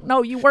 Alyssa, you don't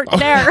know, you weren't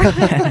there.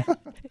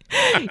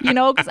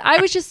 Because I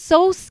was just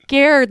so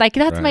scared. Like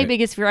that's my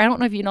biggest fear. I don't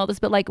know if you know this,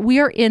 but like we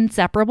are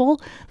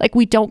inseparable. Like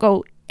we don't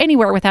go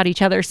anywhere without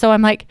each other. So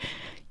I'm like,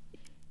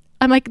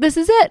 this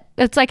is it.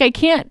 It's like, I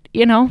can't,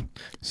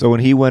 So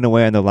when he went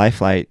away on the Life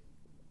Flight,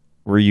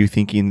 were you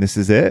thinking this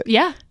is it?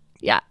 Yeah.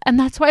 Yeah. And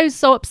that's why I was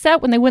so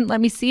upset when they wouldn't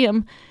let me see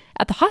him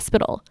at the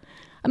hospital.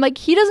 I'm like,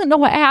 he doesn't know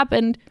what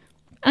happened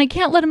and I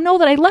can't let him know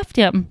that I left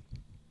him.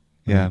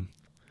 Yeah.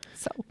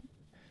 So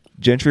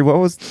Gentry, what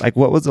was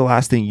the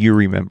last thing you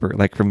remember,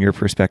 like from your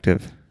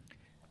perspective?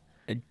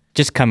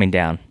 Just coming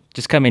down.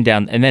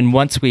 And then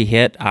once we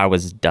hit, I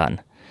was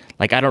done.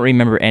 Like, I don't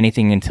remember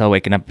anything until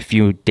waking up a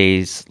few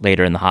days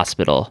later in the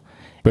hospital.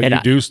 But you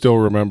do still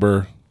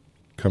remember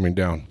coming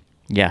down.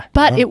 Yeah.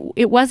 But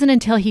it wasn't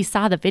until he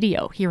saw the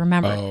video he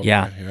remembered. Oh, okay,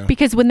 yeah.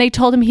 Because when they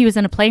told him he was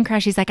in a plane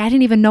crash, he's like, I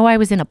didn't even know I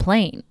was in a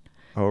plane.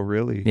 Oh,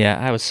 really? Yeah,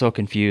 I was so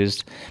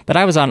confused. But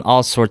I was on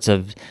all sorts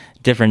of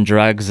different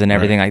drugs and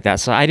everything like that.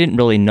 So I didn't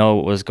really know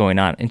what was going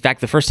on. In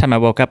fact, the first time I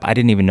woke up, I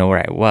didn't even know where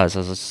I was. I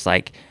was just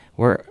like,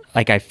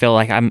 I feel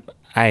like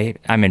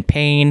I'm in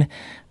pain.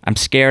 I'm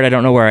scared. I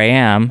don't know where I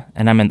am.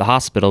 And I'm in the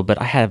hospital,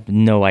 but I have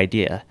no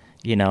idea,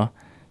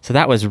 So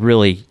that was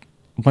really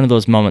one of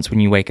those moments when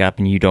you wake up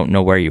and you don't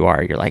know where you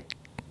are. You're like,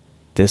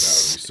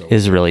 this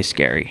is really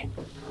scary.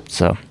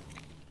 So...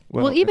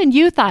 Well, even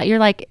you thought, you're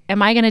like,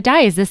 am I going to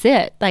die? Is this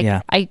it?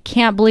 Like, I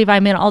can't believe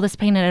I'm in all this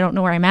pain and I don't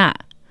know where I'm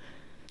at.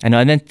 I know.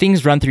 And then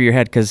things run through your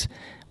head because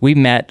we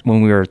met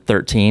when we were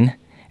 13.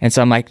 And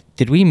so I'm like,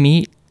 did we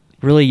meet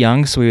really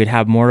young so we would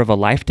have more of a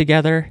life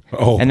together?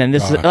 Oh, and then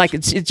this is like,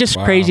 it's just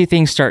crazy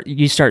things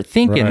you start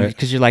thinking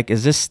because you're like,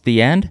 is this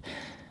the end?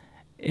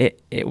 You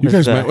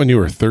guys met when you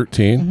were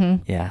 13?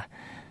 Mm-hmm. Yeah.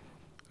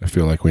 I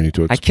feel like we need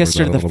to explore I kissed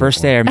her the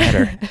first day I met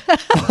her.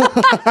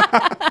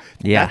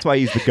 Yeah. That's why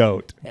he's the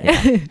GOAT.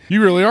 Yeah.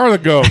 You really are the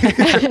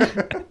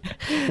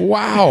GOAT.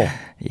 Wow.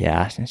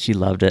 Yeah, she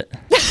loved it.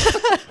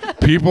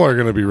 People are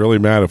going to be really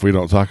mad if we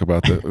don't talk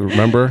about that.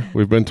 Remember,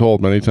 we've been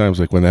told many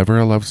times, like, whenever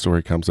a love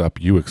story comes up,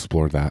 you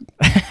explore that.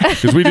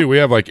 Because we do. We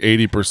have like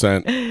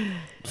 80%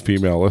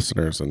 female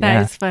listeners. And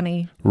That is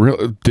funny.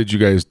 Did you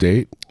guys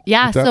date?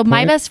 Yeah. So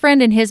my best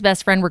friend and his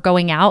best friend were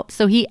going out.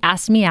 So he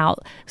asked me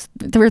out.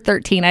 They were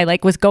 13. I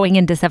was going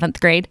into 7th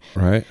grade.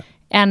 Right.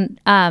 And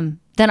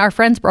then our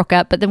friends broke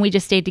up, but then we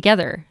just stayed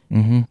together.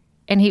 Mm-hmm.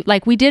 And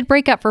we did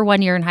break up for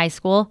 1 year in high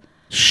school.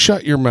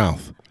 Shut your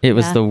mouth. It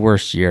was the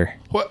worst year.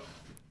 What?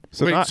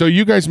 So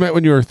you guys met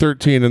when you were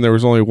 13 and there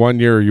was only 1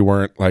 year you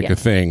weren't a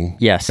thing.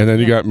 Yes. And then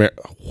you got married.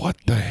 What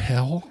the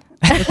hell?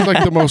 That's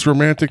like the most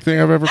romantic thing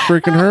I've ever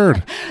freaking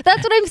heard.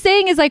 That's what I'm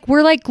saying is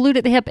we're glued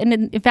at the hip. And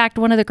in fact,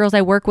 one of the girls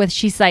I work with,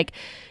 she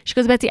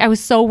goes, Betsy, I was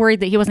so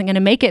worried that he wasn't going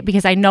to make it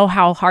because I know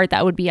how hard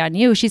that would be on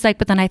you. She's like,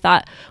 but then I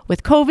thought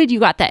with COVID, you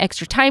got that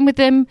extra time with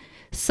him.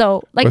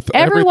 So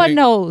everyone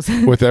knows.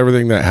 With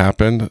everything that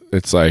happened,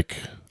 it's like,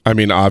 I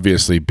mean,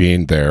 obviously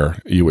being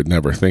there, you would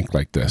never think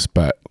like this,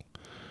 but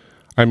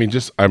I mean,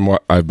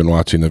 I've been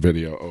watching the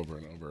video over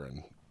and over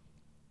and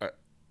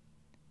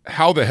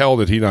how the hell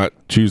did he not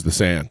choose the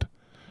sand?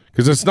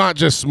 Because it's not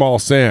just small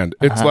sand.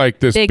 It's like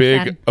this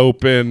big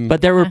open.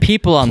 But there were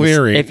people on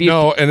clearing.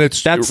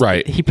 That's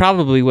right. He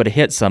probably would have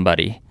hit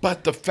somebody.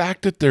 But the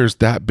fact that there's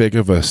that big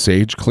of a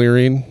sage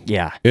clearing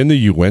in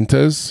the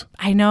Uintas.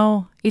 I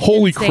know.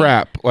 Holy insane.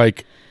 Crap.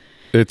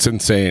 It's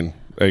insane.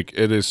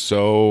 It is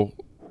so.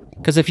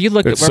 Because if you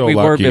look at where we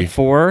were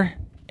before,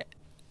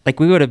 we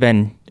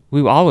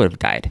all would have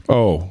died.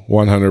 Oh,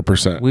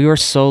 100%. We were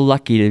so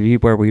lucky to be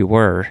where we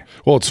were.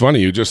 Well, it's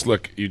funny. You just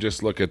look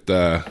at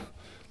the.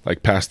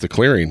 Past the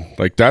clearing.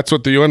 That's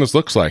what the Uintas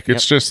looks like.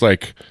 It's just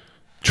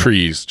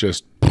trees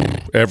just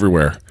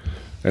everywhere.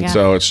 And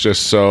so it's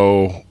just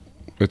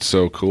it's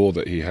so cool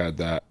that he had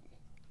that.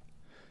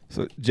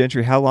 So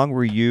Gentry, how long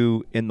were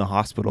you in the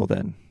hospital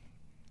then?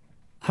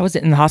 I was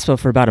in the hospital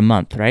for about a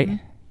month,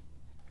 right?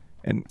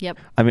 And yep.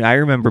 I mean, I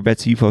remember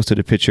Betsy, you posted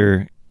a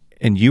picture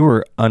and you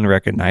were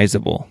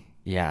unrecognizable.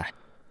 Yeah.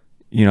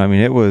 You know, I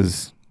mean,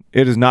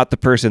 it is not the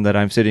person that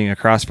I'm sitting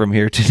across from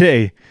here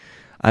today.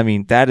 I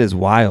mean, that is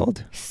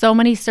wild. So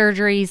many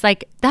surgeries.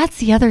 Like, that's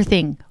the other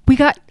thing. We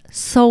got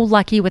so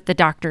lucky with the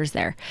doctors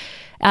there.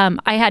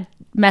 I had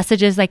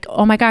messages like,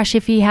 oh my gosh,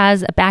 if he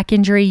has a back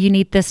injury, you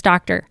need this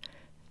doctor.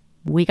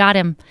 We got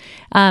him.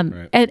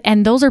 Right.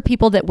 And those are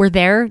people that were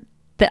there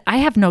that I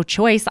have no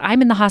choice.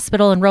 I'm in the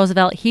hospital in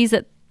Roosevelt. He's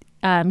at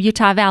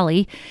Utah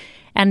Valley.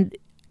 And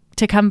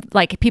to come,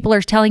 like, people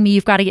are telling me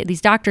you've got to get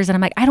these doctors. And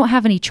I'm like, I don't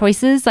have any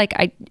choices. Like,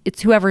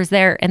 it's whoever's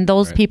there. And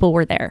those people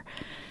were there.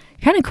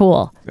 Kind of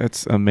cool.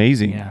 That's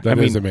amazing. Yeah. That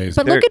is amazing.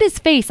 But look at his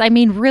face. I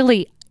mean,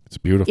 really. It's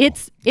beautiful.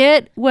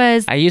 It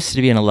was. I used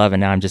to be an 11.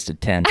 Now I'm just a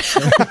 10.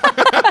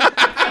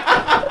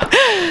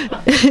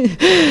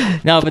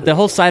 No, but the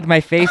whole side of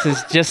my face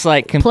is just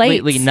like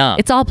completely plates. numb.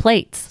 It's all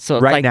plates. So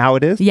it's Right like, now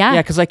it is? Yeah.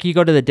 Yeah, because like you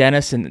go to the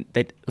dentist and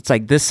it's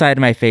like this side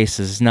of my face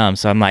is numb.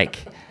 So I'm like,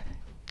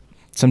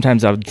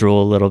 sometimes I'll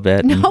drool a little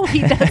bit. No,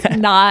 he does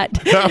not.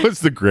 That was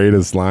the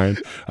greatest line.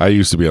 I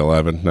used to be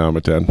 11. Now I'm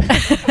a 10.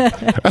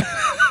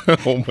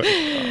 Oh my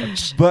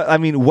gosh. But I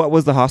mean, what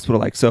was the hospital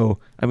like? So,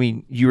 I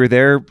mean, you were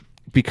there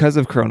because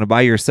of Corona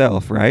by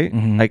yourself, right?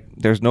 Mm-hmm. Like,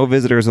 there's no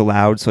visitors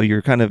allowed, so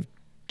you're kind of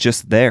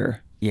just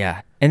there.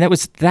 Yeah, and that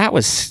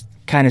was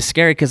kind of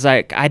scary because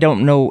I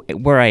don't know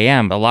where I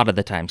am a lot of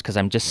the times because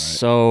I'm just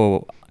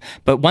so.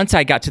 But once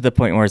I got to the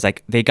point where it's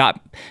like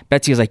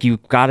Betsy was like,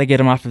 you've got to get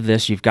him off of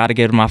this, you've got to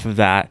get him off of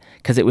that,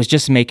 because it was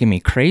just making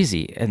me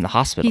crazy in the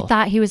hospital. He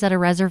thought he was at a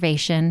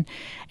reservation,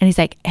 and he's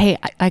like, "Hey,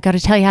 I got to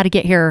tell you how to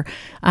get here.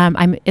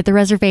 I'm at the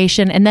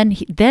reservation." And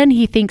then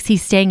he thinks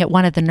he's staying at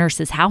one of the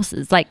nurses'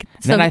 houses. Like,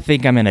 so, then I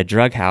think I'm in a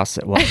drug house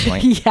at one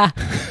point. yeah.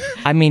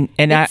 I mean,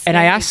 and I scary.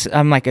 asked,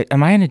 I'm like,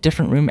 am I in a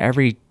different room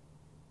every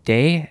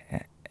day?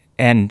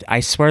 And I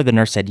swear the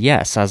nurse said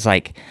yes. I was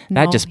like,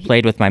 that No, just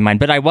played with my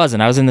mind. But I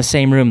wasn't. I was in the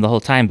same room the whole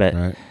time, but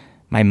Right.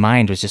 my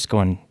mind was just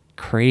going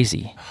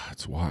crazy.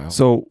 That's wild.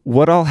 So,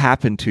 what all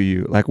happened to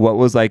you? Like, what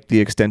was like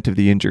the extent of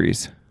the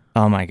injuries?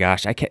 Oh my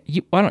gosh! I can't.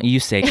 Why don't you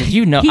say? Because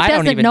you know, He I don't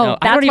doesn't even know. know.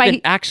 I don't That's why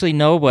even actually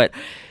know what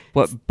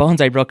bones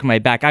I broke in my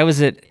back. I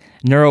was at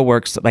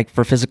NeuroWorks like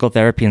for physical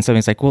therapy, and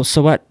somebody's like, "Well,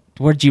 so what?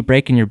 What did you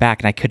break in your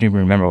back?" And I couldn't even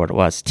remember what it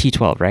was.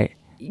 T12, right?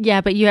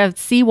 Yeah, but you have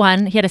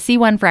C1. He had a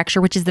C1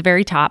 fracture, which is the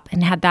very top,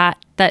 and had that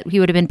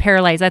he would have been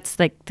paralyzed. That's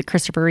like the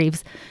Christopher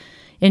Reeves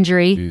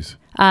injury. Jeez.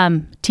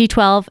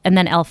 T12 and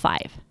then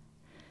L5.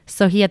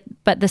 So he had,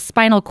 but the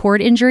spinal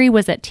cord injury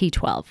was at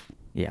T12.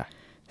 Yeah.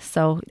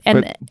 So,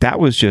 and But that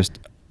was just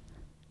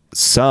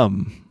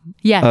some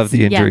yes, of the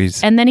yes.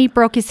 injuries. And then he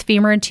broke his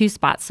femur in two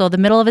spots. So the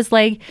middle of his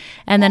leg,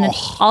 and then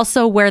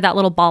also where that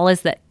little ball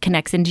is that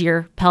connects into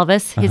your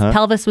pelvis. His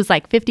pelvis was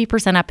like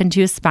 50% up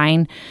into his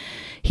spine.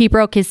 He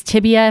broke his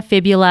tibia,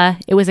 fibula.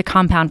 It was a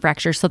compound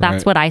fracture. So that's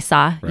Right. what I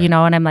saw, Right. you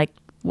know, and I'm like,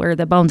 where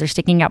the bones are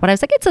sticking out. But I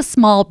was like, it's a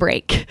small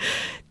break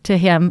to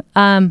him.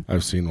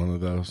 I've seen one of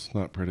those.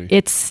 Not pretty.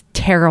 It's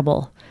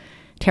terrible.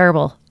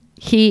 Terrible.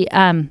 He,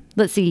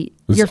 let's see.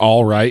 Is your it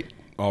all right?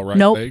 All right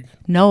Nope. leg?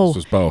 No. This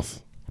was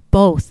both.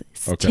 both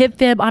Okay. tib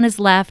fib on his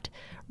left,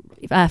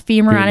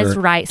 femur on his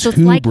Femur. right. So it's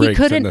Two like he breaks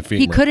in couldn't the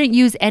he femur. couldn't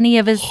use any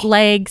of his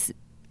legs,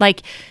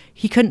 like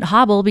he couldn't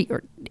hobble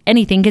or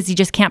anything because he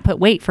just can't put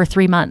weight for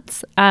 3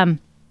 months.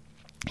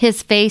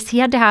 His face, he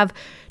had to have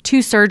 2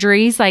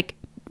 surgeries, like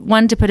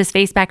one to put his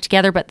face back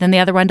together, but then the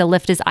other one to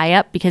lift his eye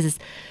up because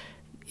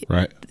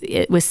Right.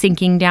 it was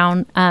sinking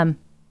down. Wow.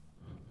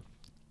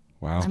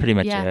 That's pretty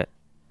much Yeah. it.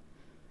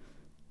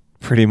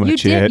 Pretty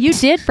much it. You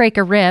did break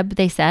a rib,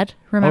 they said.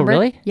 Remember?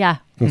 really? Yeah.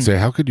 I was gonna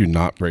say, how could you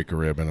not break a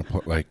rib in a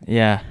like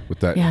Yeah. with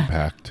that Yeah.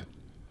 impact?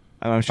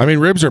 I'm sure. I mean,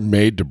 ribs are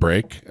made to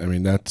break. I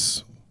mean,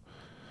 that's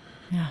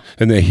Yeah.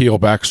 and they heal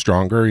back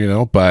stronger, you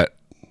know. But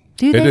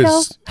Do it they though?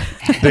 is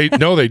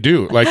they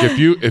do. Like if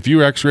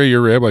you X-ray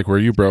your rib, like where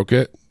you broke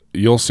it,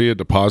 you'll see a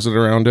deposit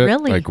around it.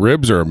 Really? Like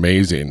ribs are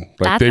amazing.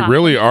 Like That's they awesome.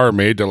 really are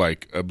made to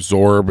like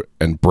absorb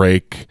and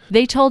break,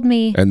 They told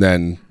me and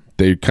then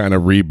they kind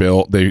of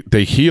rebuild.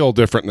 They heal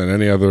different than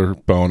any other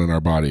bone in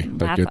our body.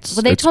 Like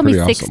well, they told me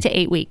pretty 6 awesome. to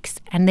 8 weeks,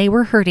 and they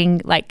were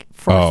hurting like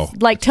for Oh,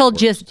 like till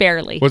just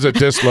barely. Was it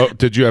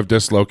did you have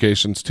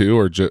dislocations too,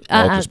 or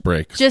all just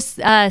breaks? Just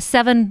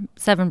 7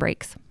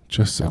 breaks.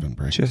 Just 7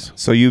 breaks.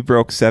 So you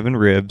broke 7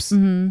 ribs,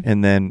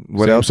 and then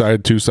what Same else?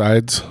 side, 2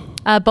 sides.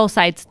 Both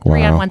sides,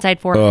 3 on Wow. one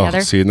side, 4 on the Oh,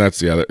 other. see, and that's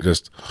the other.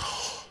 Just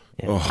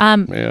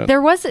man.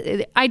 There was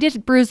I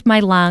did bruise my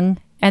lung,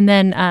 and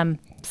then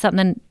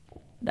something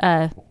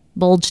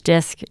bulge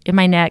disc in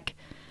my neck.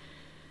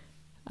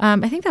 I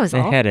think that was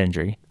A all. head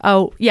injury.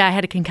 Oh yeah, I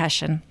had a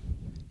concussion.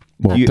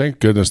 Well, thank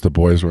goodness the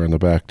boys were in the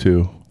back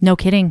too. No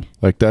kidding.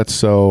 Like that's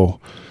so.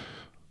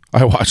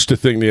 I watched a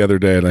thing the other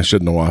day, and I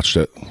shouldn't have watched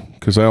it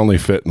because I only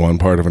fit in one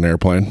part of an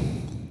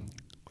airplane.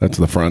 That's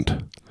the front.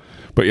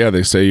 But yeah,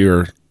 they say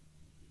you're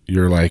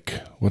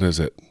like, what is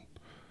it?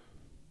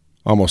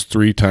 Almost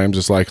 3 times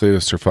as likely to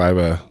survive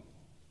a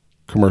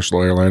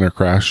commercial airliner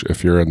crash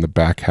if you're in the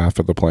back half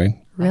of the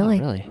plane. Really?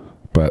 Oh, really?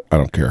 But I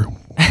don't care.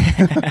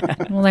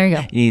 Well, there you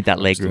go. You need that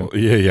leg room.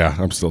 Yeah,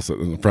 I'm still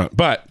sitting in the front.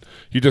 But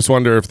You just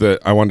wonder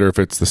I wonder if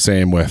it's the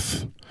same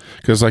with,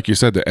 because like you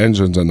said, the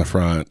engine's in the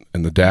front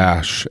and the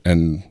dash,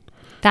 and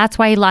that's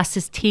why he lost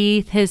his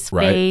teeth, his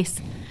Right.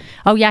 face.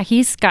 Oh yeah,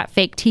 he's got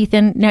fake teeth,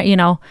 and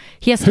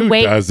he has to Who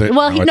wait. does it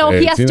Well, he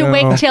nowadays, has to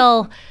wait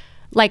till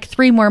like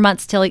 3 more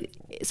months till.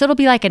 So it'll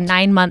be like a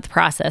 9-month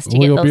process to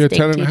well, get you'll those be a fake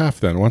 10 and a teeth. half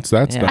then. Once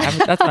that's done,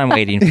 That's what I'm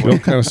waiting for. you'll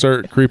kind of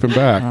start creeping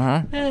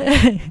back.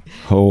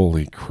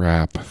 Holy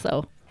crap!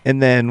 So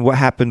And then what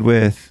happened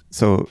with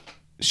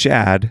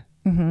Shad?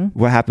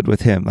 What happened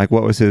with him? Like,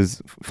 what was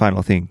his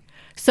final thing?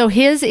 So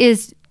his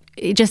is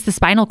just the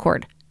spinal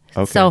cord.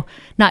 Okay. So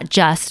not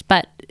just,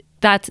 but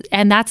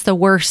that's the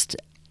worst.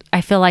 I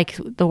feel like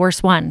the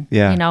worst one.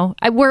 Yeah.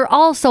 We're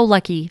all so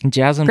lucky.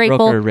 Jasmine Grateful.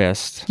 broke her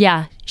wrist.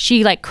 Yeah.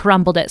 She like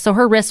crumbled it. So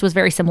her wrist was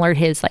very similar to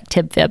his, like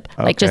tib fib,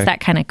 like just Okay.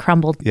 that kind of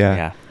crumbled.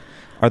 Yeah.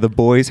 Are the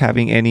boys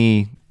having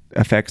any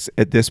effects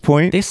at this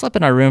point? They slept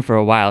in our room for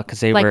a while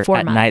because they Like were 4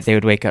 at months. night. They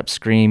would wake up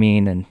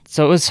screaming, and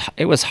so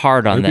it was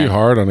hard on It'd them. be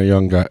hard on a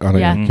young guy, on a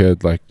Yeah. young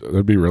kid. Like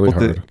it'd be really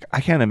hard. I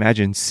can't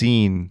imagine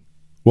seeing,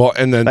 Well,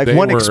 and then like, they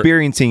one, were,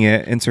 experiencing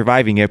it and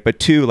surviving it, but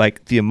two,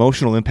 like the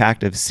emotional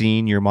impact of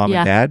seeing your mom Yeah.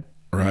 and dad.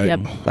 right. Yep.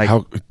 Like-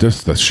 How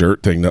just the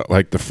shirt thing,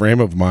 like the frame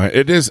of mind.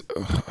 It is.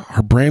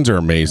 Our brains are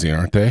amazing,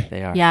 aren't they?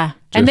 They are. Yeah.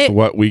 Just And they,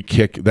 what we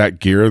kick, that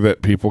gear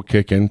that people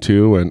kick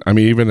into, and I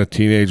mean, even a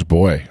teenage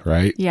boy,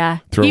 right? yeah.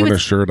 He Throwing was- a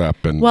shirt up,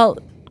 and Well,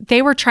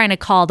 they were trying to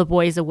call the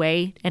boys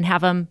away and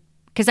have them,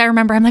 because I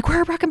remember I'm like, where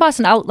are Brock and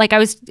Boston? I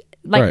was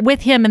like Right.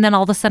 with him, and then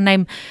all of a sudden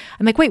I'm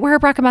like, wait, where are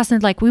Brock and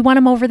Boston? Like, we want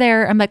him over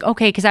there. I'm like,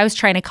 okay, because I was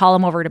trying to call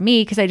him over to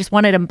me because I just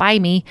wanted him by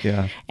me.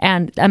 Yeah.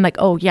 And I'm like,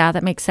 oh yeah,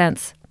 that makes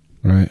sense.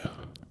 right.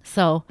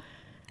 So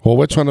Well,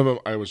 which one of them?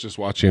 I was just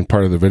watching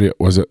part of the video.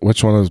 Was it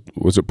which one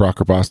was it Brock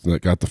or Boston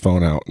that got the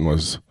phone out and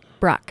was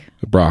Brock.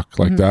 Brock?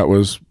 Like that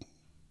was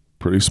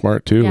pretty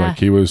smart too. Yeah. Like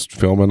he was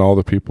filming all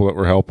the people that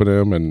were helping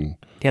him, and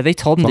Yeah, they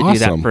told them to do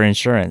Awesome. that for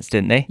insurance,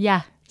 didn't they?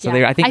 Yeah. So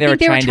yeah. I think they were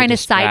trying to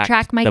distract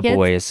sidetrack my the kids.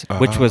 boys,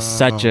 which was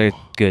such a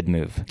good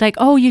move. Like,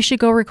 oh, you should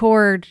go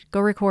record. Go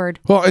record.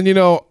 well, and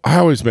I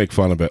always make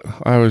fun of it.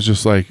 I was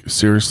just like,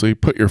 seriously,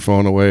 put your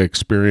phone away,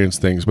 experience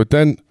things. But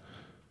then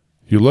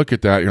you look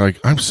at that, and you're like,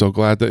 I'm so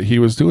glad that he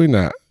was doing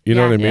that. You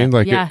know Yeah. what I mean?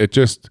 Like Yeah. it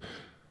just,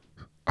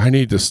 I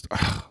need to.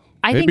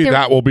 I think Maybe they're-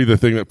 that will be the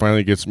thing that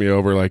finally gets me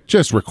over. Like,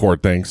 just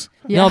record things.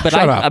 Yeah. No, but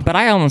Shut up.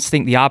 I almost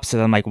think the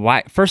opposite. I'm like,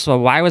 why? First of all,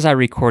 why was I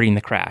recording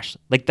the crash?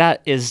 Like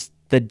that is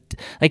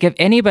like if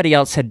anybody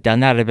else had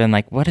done that, I'd have been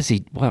like, what is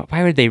he?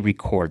 Why would they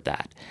record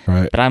that?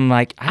 Right. But I'm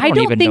like, I don't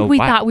even think know we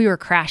why. thought we were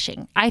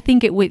crashing. I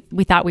think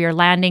we thought we were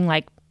landing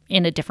like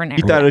in a different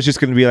area. You thought it was just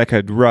going to be like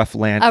a rough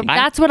landing.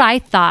 That's what I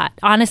thought,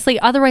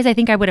 honestly. Otherwise, I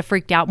think I would have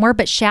freaked out more.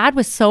 But Shad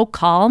was so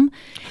calm,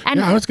 and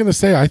Yeah, I was gonna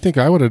say, I think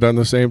I would have done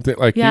the same thing.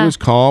 Like Yeah. he was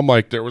calm,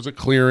 like there was a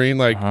clearing,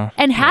 like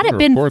and had I'm it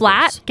been gonna record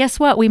flat, this. guess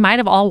what? We might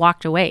have all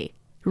walked away.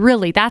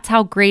 Really, that's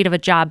how great of a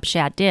job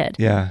Shad did.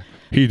 yeah.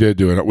 he did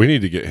do it. We need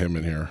to get him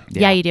in here.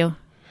 Yeah, you do.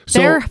 So-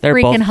 They're They're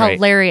both freaking great.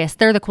 hilarious.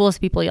 They're the coolest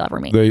people you'll ever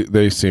meet.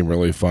 They seem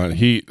really fun.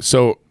 He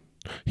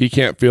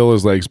can't feel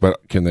his legs, but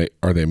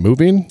are they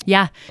moving?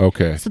 Yeah.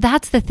 Okay. So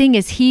that's the thing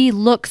is he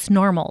looks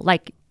normal.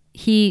 Like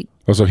he.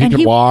 Oh, so he and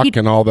can walk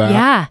and all that?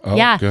 Yeah. Oh,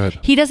 yeah. good.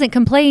 He doesn't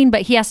complain,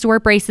 but he has to wear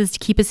braces to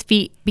keep his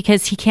feet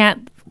because he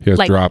can't. He has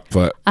drop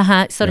foot.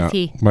 So Yeah. does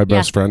he. My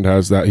best Yeah. friend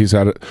has that. He's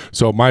had it.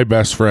 So my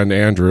best friend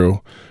Andrew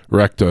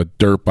wrecked a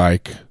dirt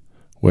bike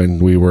when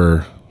we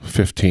were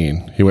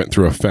 15. He went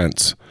through a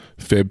fence,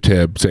 fib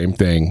tib, same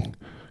thing,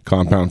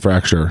 compound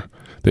fracture.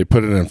 They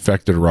put an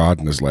infected rod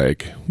in his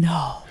leg.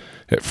 No.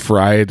 It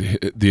fried.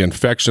 The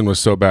infection was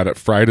so bad it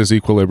fried his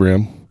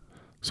equilibrium.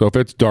 So if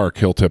it's dark,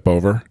 he'll tip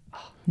over.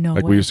 No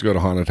Like way. we used to go to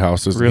haunted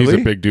houses. He's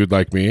Really? a big dude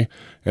like me,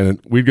 and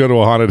we'd go to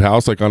a haunted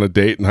house like on a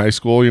date in high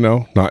school.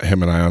 Not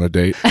him and I on a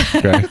date,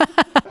 okay,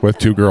 with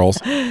 2 girls.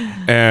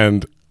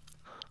 And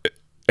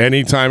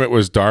anytime it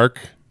was dark,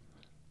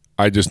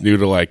 I just knew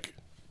to like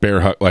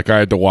bear hug. Like I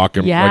had to walk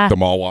him Yeah. like the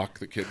mall walk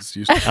the kids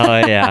used to.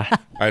 Oh yeah.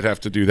 I'd have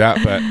to do that,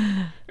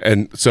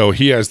 and so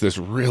he has this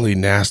really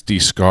nasty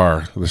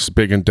scar, this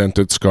big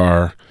indented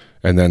scar,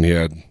 and then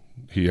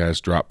he has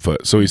drop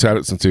foot. So he's had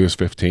it since he was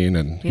 15,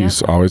 and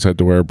he's always had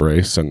to wear a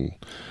brace, and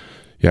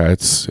yeah,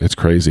 it's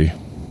crazy,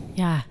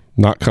 Yeah.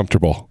 not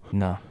comfortable.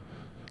 No,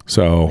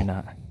 So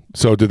not.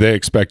 so do they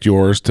expect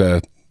yours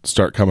to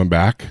start coming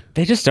back?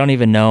 They just don't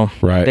even know.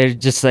 Right. They're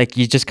just like,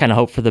 you just kind of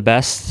hope for the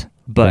best.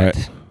 But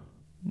Right.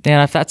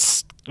 yeah, if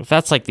that's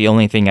like the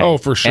only thing. Oh,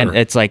 for sure. And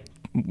it's like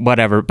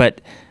whatever.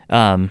 But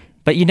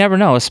you never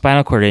know. With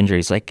spinal cord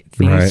injuries, like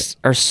things Right.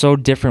 are so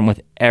different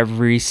with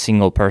every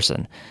single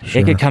person.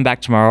 Sure. It could come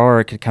back tomorrow, or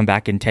it could come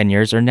back in 10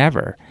 years, or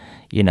never.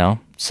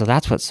 So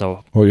that's what's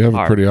so. Well, you have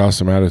hard. a pretty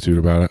awesome attitude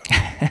about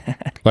it.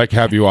 Like,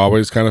 have you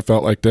always kind of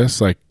felt like this?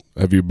 Like,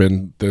 have you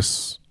been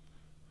this?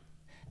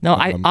 No,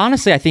 I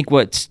honestly, I think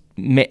we're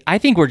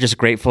just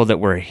grateful that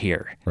we're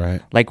here.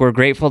 Right. Like we're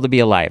grateful to be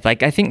alive.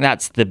 Like I think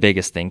that's the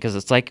biggest thing, because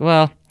it's like,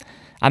 well,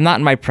 I'm not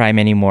in my prime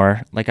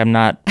anymore. Like I'm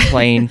not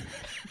playing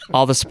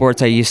all the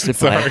sports I used to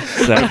play.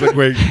 So,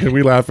 Wait, can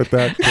we laugh at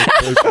that?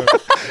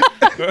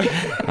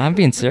 I'm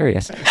being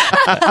serious.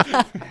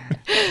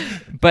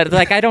 But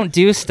like, I don't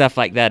do stuff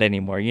like that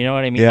anymore. You know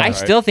what I mean? Yeah. I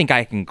still think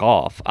I can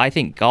golf. I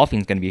think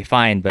golfing's going to be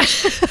fine, but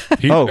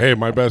Hey,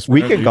 my best friend.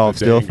 We can he's golf a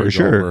still dang for good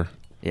sure. golfer.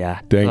 yeah.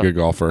 Dang good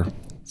golfer.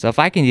 So if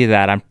I can do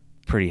that, I'm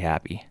pretty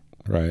happy.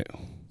 Right.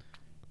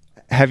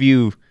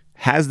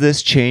 Has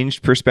this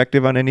changed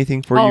perspective on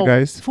anything for you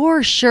guys?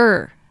 For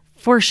sure.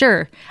 For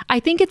sure. I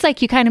think it's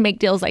like you kind of make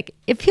deals like,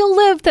 if he'll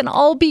live, then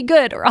I'll be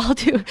good, or I'll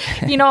do,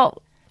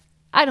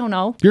 I don't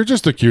know. You're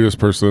just the cutest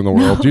person in the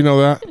world. Do you know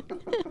that?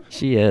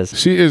 She is.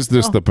 She is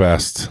just the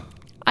best.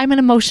 I'm an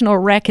emotional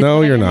wreck. is No,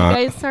 what I you're am, you not.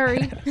 guys,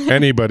 sorry.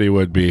 Anybody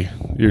would be.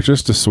 You're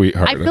just a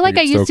sweetheart. I feel like I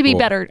think it's used so to be cool.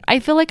 better. I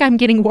feel like I'm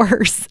getting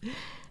worse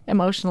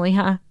emotionally,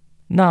 huh?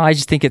 No, I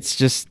just think it's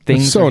just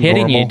things so are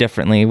hitting you normal.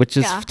 differently, which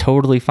is Yeah.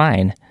 totally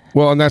fine.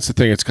 Well, and that's the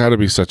thing. It's got to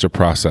be such a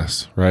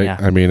process, right? Yeah.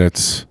 I mean,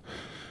 it's.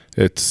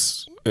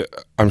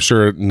 I'm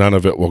sure none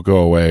of it will go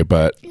away,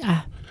 but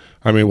Yeah.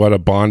 I mean, what a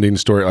bonding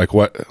story! Like,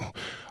 what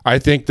I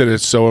think that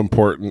it's so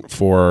important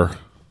for.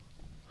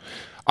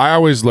 I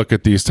always look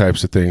at these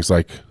types of things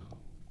like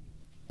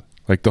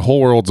the whole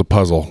world's a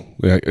puzzle.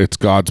 It's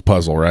God's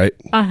puzzle, right?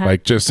 Uh-huh.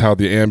 Like just how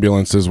the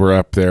ambulances were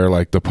up there,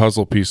 like the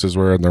puzzle pieces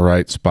were in the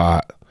right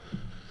spot.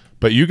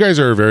 But you guys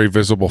are a very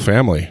visible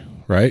family,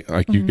 right?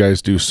 Like you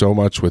guys do so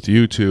much with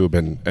YouTube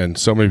and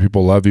so many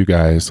people love you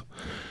guys.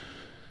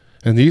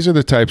 And these are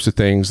the types of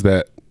things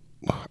that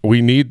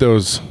we need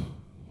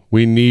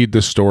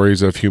the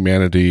stories of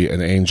humanity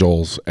and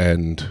angels,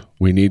 and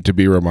we need to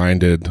be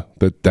reminded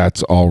that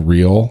that's all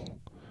real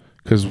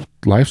because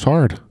life's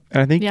hard.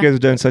 And I think Yeah. you guys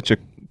have done such a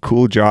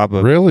cool job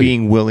of Really?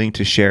 being willing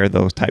to share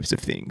those types of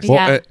things.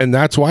 Yeah. Well, and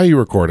that's why you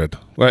recorded,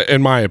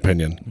 in my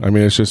opinion. I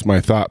mean, it's just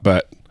my thought,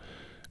 but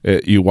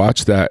you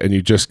watch that and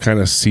you just kind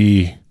of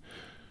see,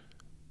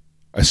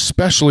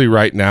 especially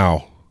right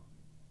now,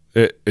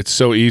 it's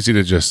so easy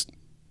to just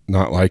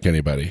not like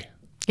anybody.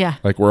 Yeah.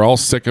 Like we're all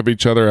sick of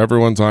each other.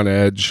 Everyone's on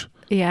edge.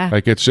 Yeah.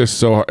 Like it's just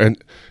so,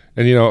 and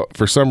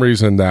for some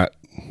reason that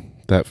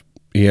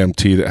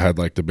EMT that had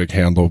like the big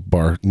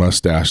handlebar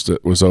mustache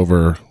that was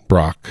over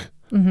Brock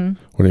when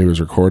he was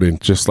recording,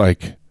 just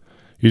like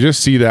you just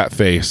see that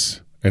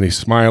face and he's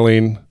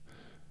smiling.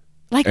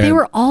 Like they and-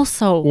 were all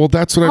so Well,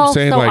 that's what I'm all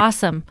saying. so Like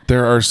awesome.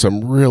 there are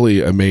some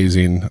really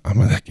amazing.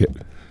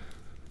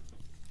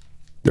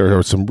 There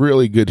are some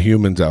really good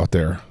humans out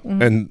there,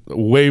 and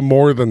way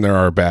more than there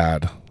are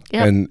bad.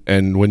 Yep.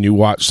 And when you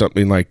watch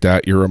something like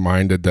that, you're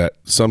reminded that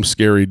some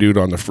scary dude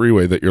on the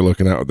freeway that you're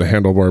looking at with the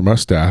handlebar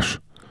mustache.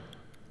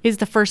 Is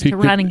the first He to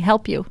could- run and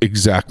help you.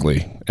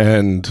 Exactly.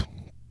 And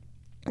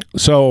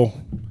so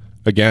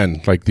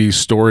again, like these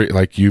stories,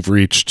 like you've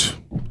reached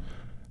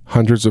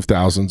hundreds of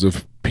thousands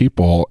of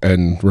people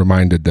and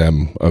reminded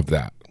them of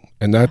that.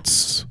 And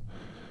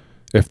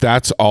if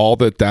that's all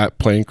that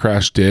plane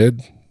crash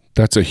did,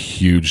 that's a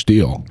huge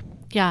deal,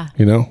 Yeah.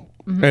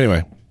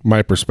 Anyway,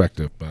 my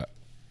perspective, but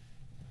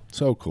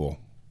so cool.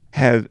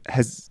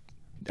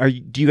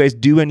 Do you guys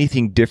do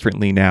anything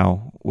differently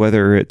now,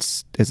 whether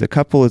it's as a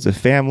couple, as a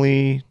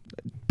family,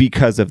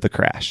 because of the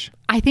crash?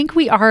 I think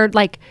we are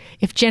like,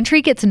 if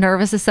Gentry gets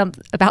nervous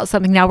about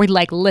something now, we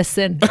like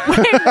listen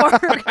way more.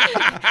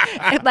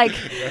 And, like,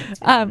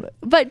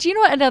 but do you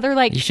know what another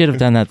like? You should have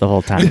done that the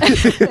whole time.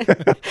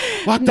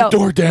 Lock the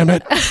door, damn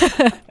it.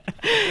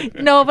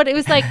 No, but it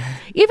was like,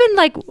 even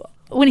like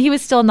when he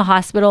was still in the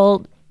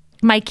hospital,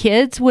 my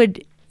kids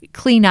would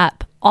clean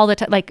up all the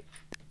time, like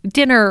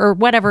dinner or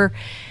whatever.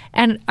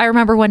 And I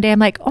remember one day I'm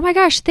like, oh my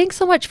gosh, thanks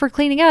so much for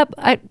cleaning up.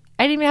 I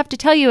didn't even have to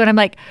tell you. And I'm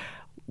like,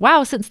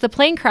 wow, since the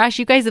plane crash,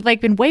 you guys have like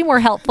been way more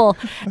helpful.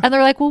 And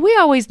they're like, well, we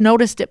always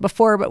noticed it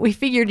before, but we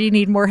figured you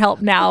need more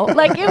help now.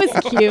 Like it was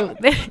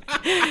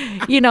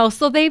cute,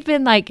 so they've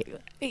been like,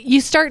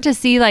 you start to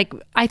see, like,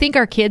 I think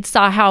our kids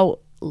saw how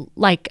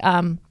like,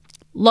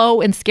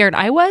 low and scared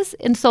I was.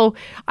 And so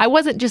I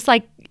wasn't just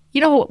like,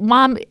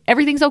 Mom,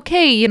 everything's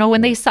okay.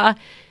 When they saw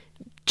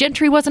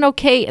Gentry wasn't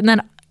okay and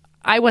then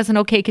I wasn't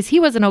okay because he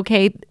wasn't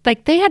okay,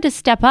 like they had to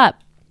step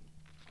up.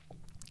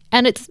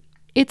 And it's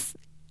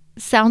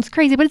sounds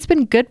crazy, but it's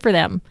been good for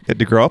them. Had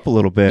to grow up a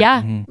little bit.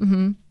 Yeah.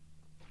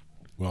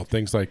 Well,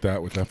 things like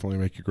that would definitely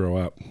make you grow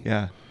up.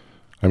 Yeah.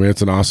 I mean,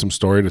 it's an awesome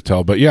story to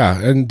tell, but yeah,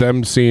 and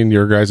them seeing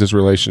your guys'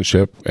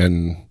 relationship,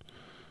 and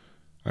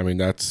I mean,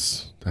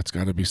 that's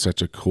got to be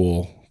such a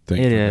cool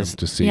thing It for is. them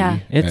to see. Yeah.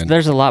 And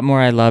There's a lot more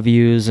I love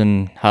yous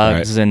and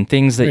hugs Right. and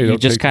things that Yeah, you you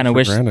don't just take kind them of for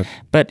wish. granted.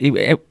 But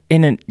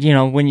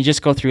when you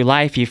just go through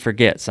life, you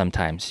forget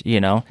sometimes,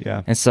 Yeah.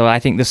 And so I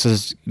think this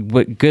is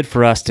good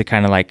for us to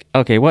kind of like,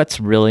 okay, what's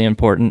really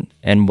important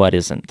and what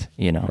isn't,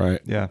 Right.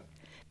 Yeah.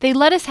 They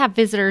let us have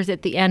visitors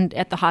at the end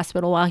at the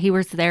hospital while he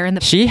was there.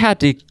 And She had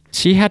to.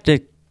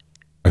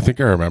 I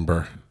think I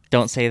remember.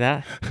 Don't say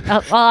that.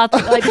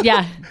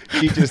 yeah.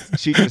 She just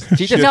She just.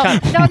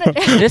 No.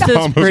 This is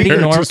Almost pretty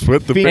there, normal. just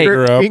with the finger,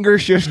 finger up. finger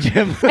shift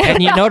him.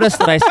 And you notice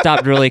that I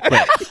stopped really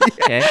quick.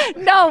 Okay.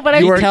 No,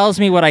 but He I tells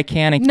me what I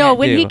can and No, can't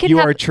when do. he can You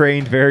have are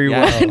trained very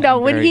Yeah. well. no,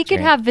 when very he could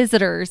trained. have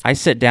visitors. I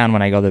sit down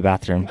when I go to the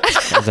bathroom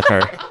because of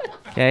her.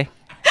 Okay.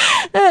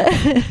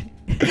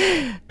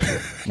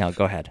 No,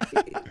 go ahead.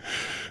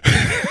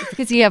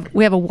 Because we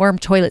have a warm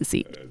toilet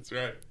seat. That's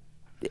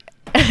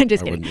right.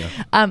 Just kidding.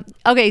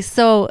 Okay,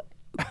 so,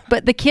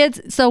 but the kids,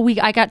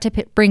 I got to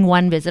bring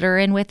one visitor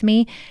in with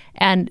me,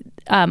 and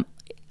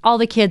all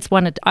the kids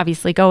wanted to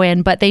obviously go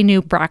in, but they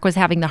knew Brock was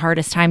having the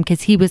hardest time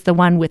because he was the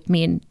one with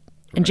me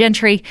and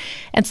Gentry,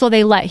 and so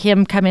they let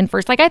him come in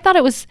first. Like, I thought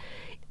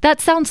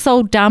that sounds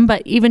so dumb,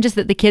 but even just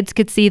that the kids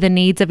could see the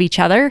needs of each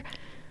other.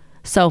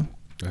 So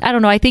I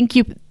don't know. I think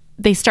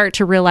they start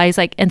to realize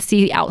and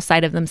see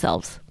outside of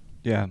themselves.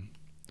 Yeah.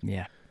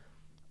 Yeah.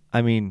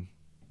 I mean,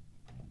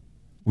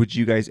 would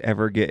you guys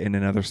ever get in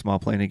another small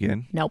plane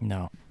again? Nope.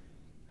 No.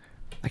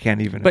 I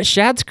can't even. But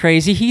Shad's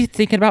crazy. He's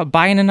thinking about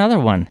buying another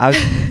one.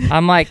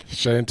 I'm like,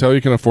 Shay, until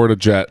you can afford a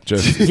jet,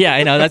 just yeah,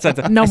 I know. That's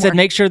No I said more.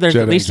 make sure there's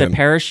Jet at least engine. a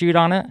parachute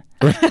on it.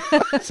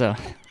 So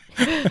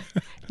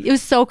It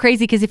was so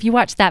crazy because if you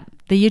watch the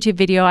YouTube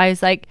video, I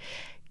was like,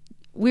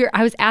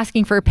 I was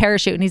asking for a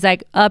parachute, and he's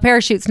like, a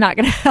parachute's not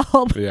going to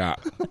help. yeah.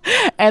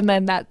 And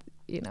then that,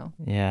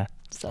 yeah.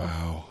 so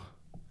Wow.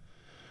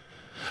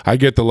 I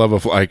get the love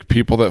of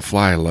people that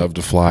fly love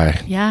to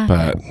fly. Yeah.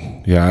 But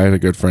yeah, I had a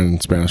good friend in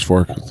Spanish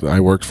Fork. I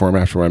worked for him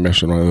after my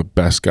mission. One of the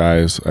best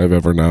guys I've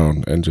ever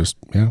known, and just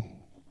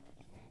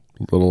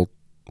little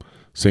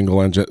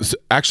single engine.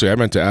 Actually, I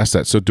meant to ask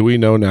that. So, do we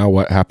know now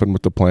what happened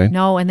with the plane?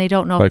 no, and they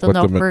don't know Like if they'll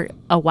what know for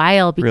a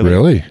while because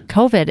Really?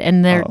 COVID,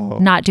 and they're Oh.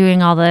 not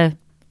doing all the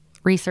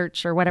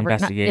research or whatever.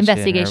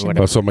 Investigation or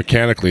whatever. Oh, so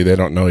mechanically, they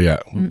don't know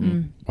yet.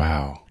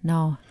 Wow.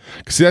 No.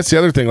 See, that's the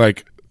other thing.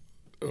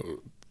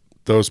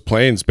 Those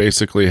planes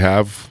basically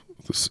have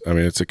this,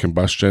 it's a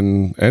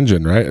combustion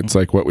engine, right? It's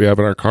like what we have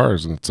in our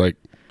cars, and it's like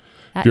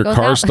That if your goes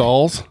car out.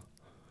 stalls,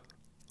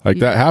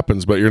 that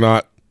happens, but you're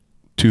not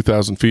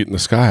 2,000 feet in the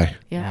sky.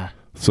 Yeah.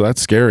 So that's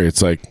scary.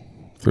 It's like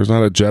if there's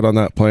not a jet on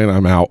that plane,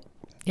 I'm out.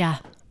 Yeah.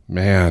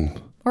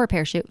 Man. Or a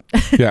parachute.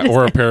 Yeah,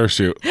 or a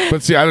parachute.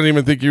 But see, I don't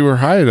even think you were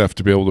high enough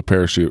to be able to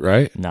parachute,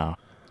 right? No.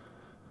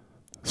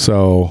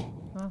 So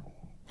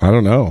I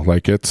don't know.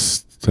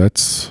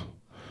 That's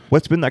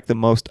What's been the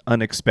most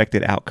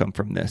unexpected outcome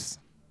from this?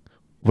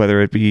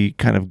 Whether it be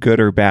kind of good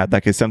or bad,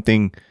 is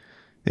something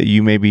that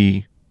you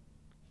maybe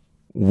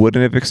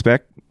wouldn't have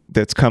expect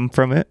that's come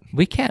from it?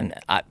 We can't.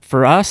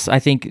 For us, I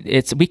think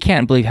we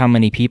can't believe how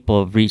many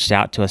people have reached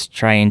out to us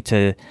trying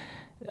to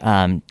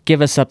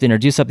give us something or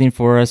do something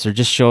for us or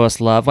just show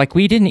us love.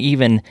 We didn't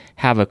even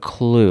have a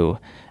clue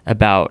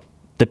about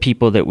the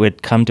people that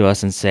would come to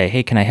us and say,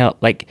 "Hey, can I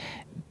help?"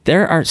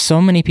 There are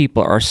so many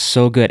people are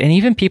so good, and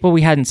even people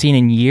we hadn't seen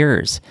in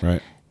years. right.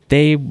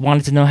 They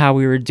wanted to know how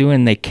we were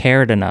doing. They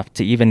cared enough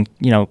to even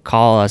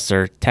call us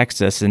or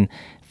text us, and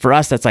for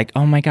us, that's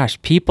oh my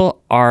gosh,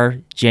 people are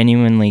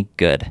genuinely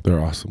good. They're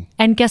awesome.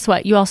 And guess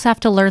what? You also have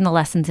to learn the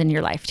lessons in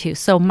your life too.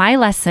 So my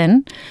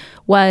lesson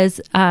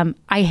was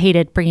I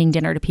hated bringing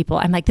dinner to people.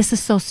 I'm like, this is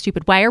so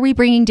stupid. Why are we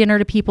bringing dinner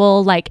to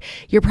people?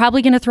 You're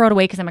probably going to throw it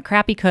away because I'm a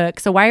crappy cook.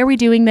 So why are we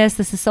doing this?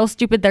 This is so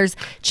stupid. There's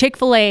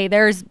Chick-fil-A.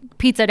 There's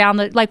pizza down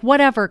the,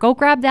 whatever. Go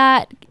grab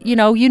that.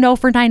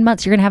 For 9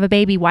 months, you're going to have a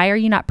baby. Why are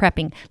you not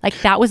prepping?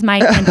 That was my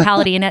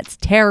mentality, and it's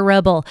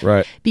terrible.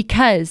 Right.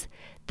 Because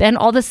then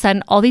all of a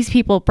sudden, all these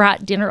people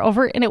brought dinner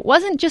over, and it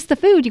wasn't just the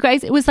food, you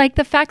guys. It was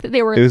the fact that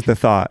they were... It was the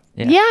thought.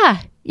 Yeah.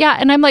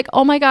 And I'm like,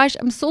 oh my gosh,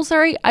 I'm so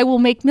sorry. I will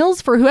make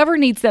meals for whoever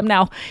needs them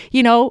now,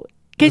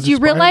 because you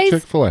Just buy realize...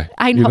 Chick-fil-A.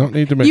 I know. You don't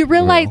need to make You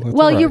realize, That's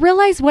well, all you right.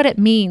 realize what it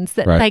means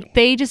that Right.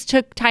 they just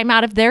took time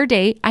out of their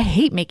day. I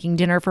hate making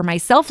dinner for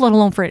myself, let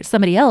alone for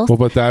somebody else. Well,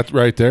 but that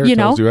right there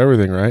tells you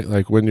everything, right?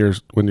 When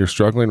you're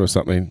struggling with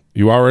something,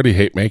 you already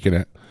hate making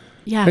it.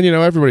 Yeah. And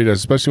everybody does,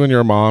 especially when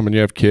you're a mom and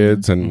you have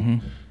kids,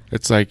 and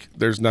it's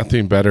there's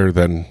nothing better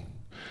than.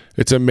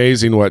 It's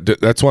amazing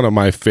that's one of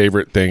my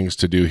favorite things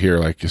to do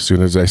here. As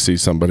soon as I see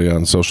somebody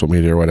on social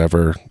media or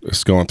whatever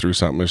is going through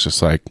something, it's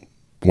just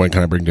when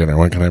can I bring dinner?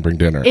 When can I bring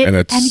dinner?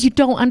 And you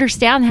don't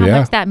understand how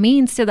much that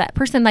means to that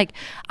person.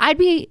 I'd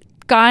be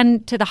gone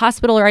to the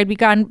hospital or I'd be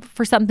gone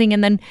for something,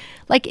 and then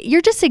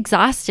you're just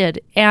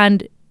exhausted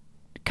and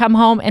come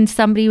home and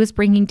somebody was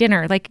bringing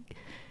dinner.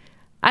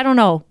 I don't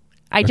know.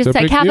 I That's just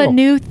a big have deal. a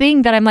new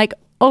thing that I'm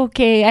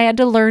okay, I had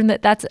to learn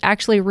that that's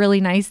actually a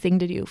really nice thing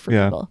to do for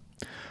people.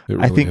 It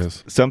really I think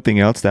is. something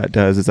else that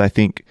does is I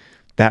think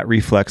that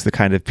reflects the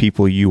kind of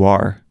people you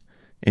are,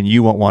 and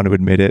you won't want to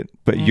admit it,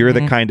 but you're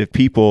the kind of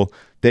people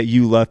that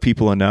you love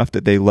people enough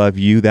that they love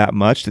you that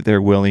much that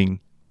they're willing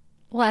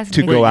Well, that's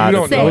to amazing go out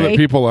You of don't know the that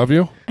people love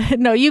you?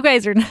 No, you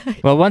guys are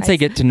not. Well, once they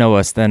get to know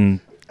us,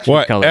 then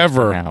true colors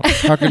Whatever. come out.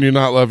 How can you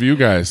not love you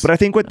guys? But I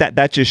think what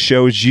that just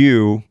shows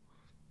you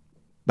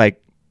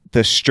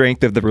the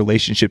strength of the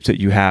relationships that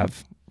you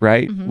have,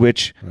 right?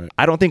 Which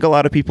I don't think a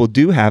lot of people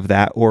do have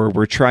that, or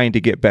we're trying to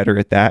get better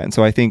at that. And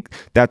so I think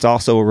that's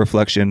also a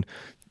reflection.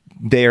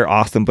 They are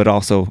awesome, but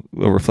also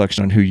a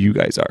reflection on who you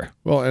guys are.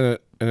 Well,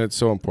 and it's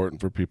so important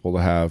for people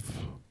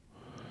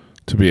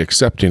to be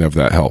accepting of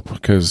that help,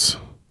 because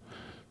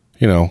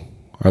I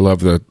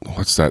love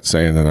what's that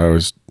saying that I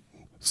always,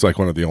 it's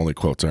one of the only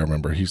quotes I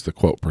remember. He's the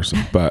quote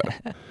person, but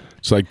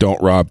it's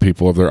don't rob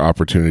people of their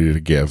opportunity to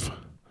give.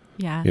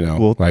 Yeah. You know,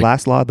 Well,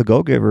 last law of the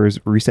go-giver is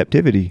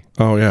receptivity.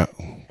 Oh yeah.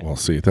 Well,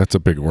 see, that's a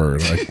big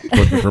word. I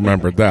wouldn't have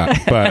remembered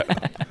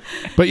that.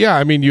 But yeah,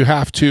 I mean, you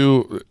have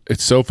to.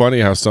 It's so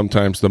funny how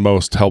sometimes the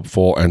most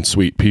helpful and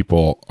sweet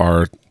people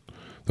are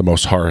the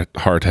most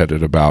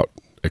hard-headed about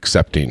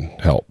accepting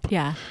help.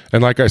 Yeah.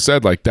 And like I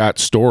said, like that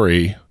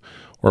story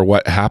or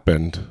what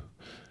happened.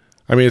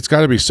 I mean, it's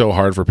got to be so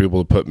hard for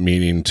people to put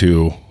meaning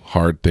to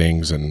hard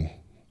things and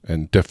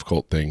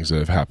difficult things that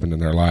have happened in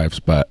their lives.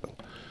 But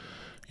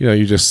you know,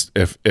 you just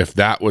if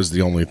that was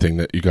the only thing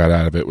that you got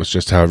out of it was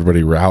just how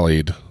everybody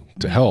rallied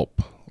to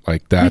help.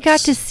 Like that, we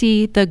got to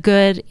see the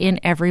good in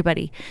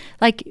everybody.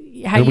 Like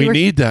how and we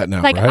need that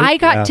now. Like right? I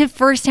got to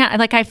firsthand.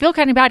 Like I feel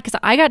kind of bad because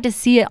I got to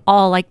see it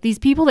all. Like these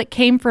people that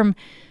came from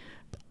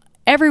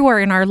everywhere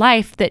in our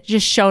life that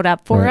just showed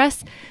up for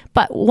us.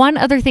 But one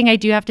other thing I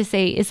do have to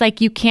say is like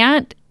you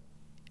can't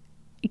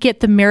get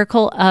the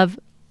miracle of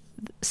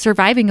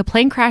surviving a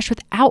plane crash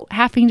without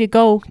having to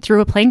go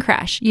through a plane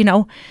crash. You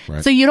know,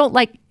 so you don't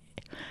like.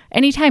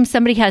 Anytime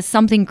somebody has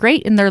something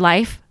great in their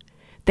life,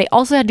 they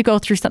also had to go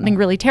through something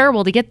really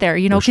terrible to get there,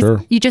 you know,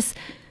 because you just,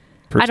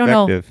 I don't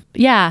know.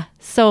 Yeah.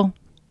 So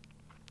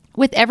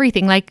with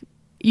everything, like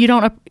you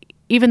don't,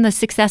 even the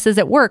successes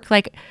at work,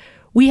 like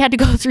we had to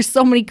go through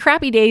so many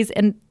crappy days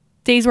and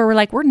days where we're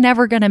like, we're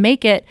never going to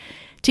make it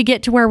to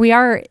get to where we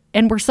are.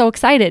 And we're so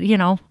excited, you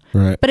know,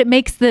 but it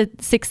makes the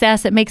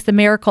success, it makes the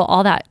miracle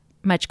all that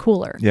much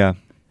cooler. Yeah.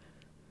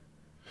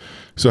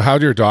 So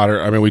how'd your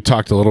daughter, I mean, we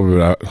talked a little bit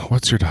about,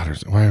 what's your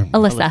daughter's name?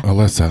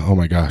 Alyssa. Oh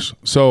my gosh.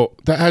 So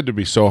that had to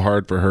be so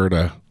hard for her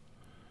to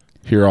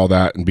hear all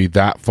that and be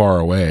that far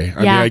away. I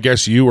mean, I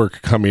guess you were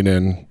coming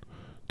in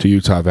to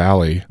Utah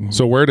Valley. Mm-hmm.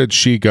 So where did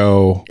she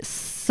go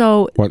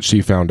once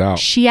she found out?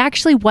 She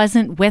actually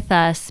wasn't with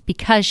us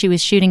because she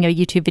was shooting a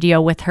YouTube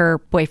video with her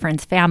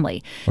boyfriend's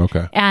family.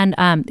 Okay.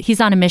 And he's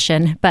on a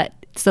mission, but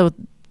so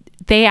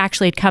they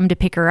actually had come to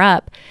pick her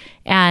up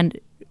and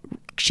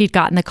she'd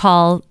gotten the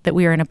call that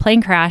we were in a plane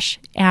crash,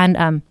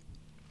 and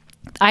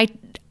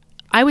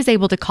I was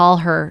able to call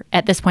her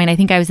at this point. I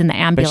think I was in the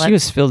ambulance. But she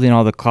was fielding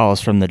all the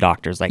calls from the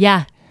doctors. Like,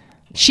 yeah,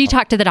 she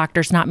talked to the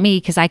doctors, not me,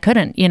 because I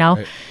couldn't, you know.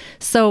 Right.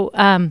 So,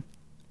 but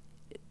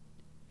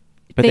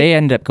they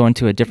ended up going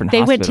to a different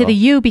hospital. They went to the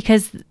U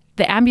because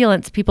the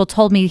ambulance people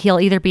told me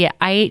he'll either be at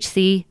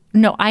IMC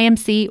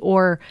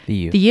or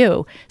the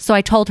U. So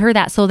I told her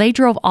that. So they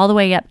drove all the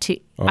way up to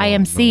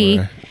IMC.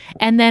 No,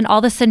 and then all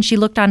of a sudden she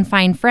looked on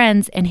Find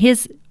Friends and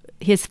his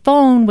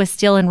phone was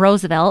still in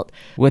Roosevelt.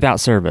 Without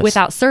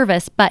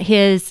service. But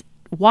his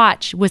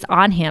watch was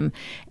on him.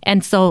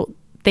 And so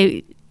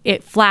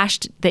it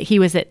flashed that he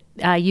was at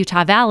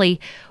Utah Valley.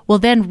 Well,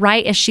 then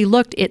right as she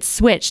looked, it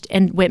switched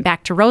and went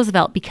back to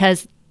Roosevelt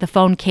because the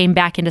phone came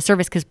back into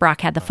service because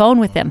Brock had the phone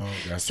with him.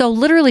 So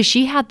literally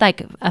she had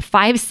like a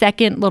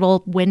 5-second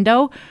little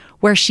window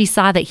where she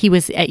saw that he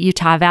was at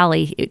Utah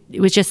Valley.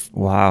 It was just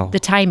the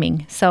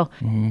timing. So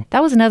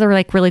that was another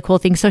like really cool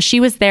thing. So she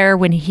was there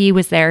when he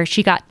was there.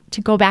 She got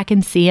to go back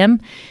and see him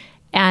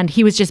and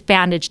he was just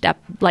bandaged up.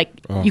 Like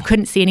you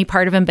couldn't see any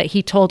part of him, but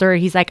he told her,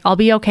 he's like, I'll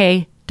be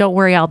okay. Don't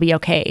worry, I'll be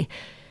okay.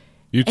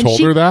 You told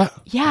her that?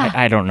 Yeah.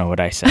 I don't know what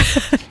I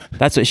said.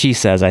 That's what she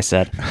says I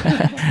said.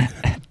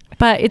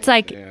 But it's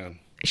like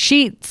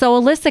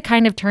so Alyssa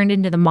kind of turned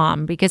into the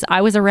mom because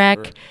I was a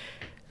wreck. Sure.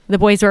 The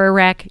boys were a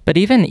wreck. But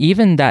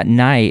even that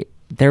night,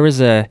 there was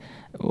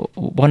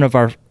one of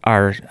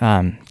our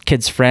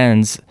kids'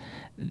 friends.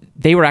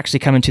 They were actually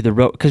coming to the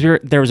because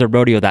there was a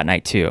rodeo that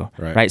night too,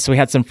 right? So we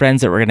had some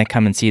friends that were going to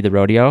come and see the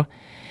rodeo.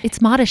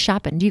 It's Mata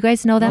shopping. Do you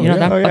guys know that? You know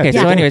that? Okay,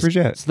 so anyways,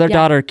 so their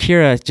daughter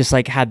Kira just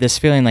like had this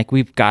feeling like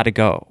we've got to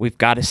go. We've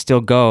got to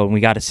still go, and we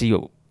got to see.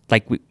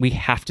 Like we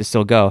have to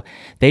still go.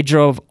 They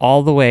drove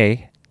all the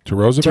way to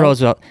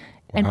Roosevelt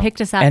and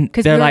picked us up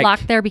because we were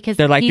locked there because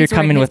they're like, you're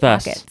coming with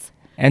us.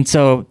 And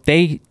so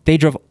they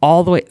drove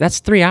all the way. That's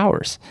 3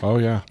 hours. Oh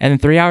yeah. And then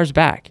 3 hours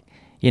back,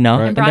 you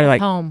know, and they're like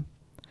home.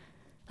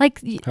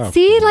 Like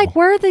like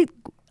where are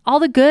all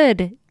the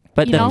good.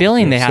 But the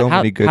feeling they had,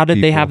 how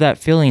did they have that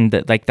feeling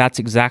that like that's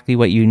exactly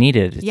what you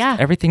needed?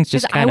 Everything's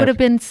just kind of. I would have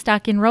been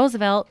stuck in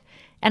Roosevelt,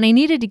 and I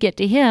needed to get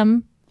to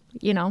him,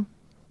 you know.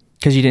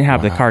 Because you didn't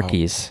have the car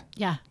keys.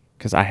 Yeah.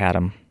 Because I had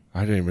them.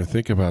 I didn't even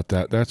think about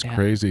that. That's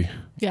crazy.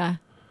 Yeah.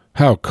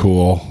 How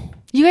cool.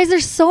 You guys,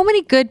 there's so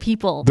many good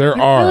people. There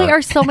really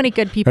are so many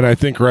good people. And I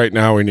think right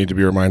now we need to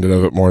be reminded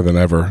of it more than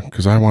ever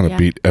because I want to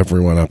beat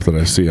everyone up that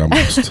I see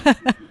almost.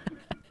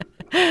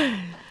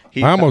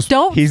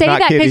 Don't say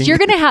that because you're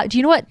going to have, do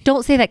you know what?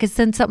 Don't say that because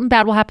then something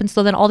bad will happen.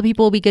 So then all the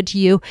people will be good to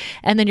you.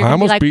 And then you're going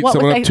to be like, beat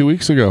someone up 2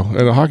 weeks ago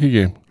at a hockey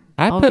game.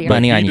 I put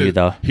money on you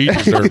though. He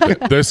deserved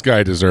it. This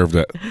guy deserved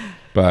it.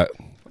 But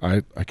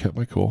I kept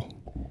my cool.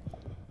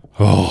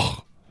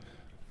 Oh.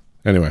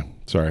 Anyway,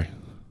 sorry.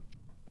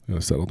 I'm going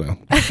to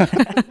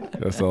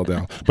settle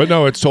down. But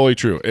no, it's totally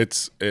true.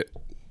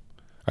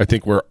 I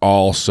think we're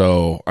all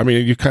so, I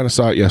mean, you kind of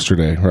saw it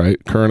yesterday,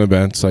 right? Current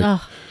events. Like,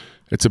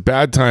 it's a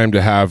bad time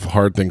to have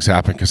hard things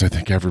happen because I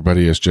think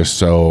everybody is just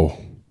so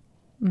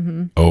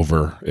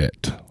over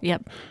it.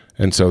 Yep.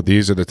 And so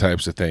these are the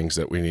types of things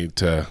that we need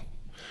to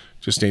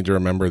just need to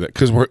remember that,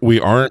 because we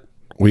aren't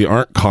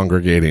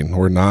congregating.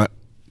 We're not.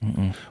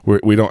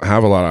 We don't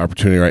have a lot of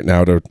opportunity right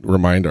now to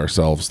remind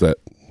ourselves that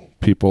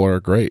people are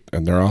great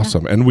and they're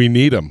awesome, and we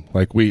need them.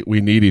 Like we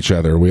need each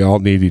other. We all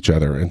need each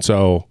other, and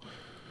so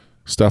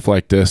stuff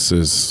like this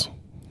is.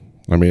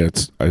 I mean,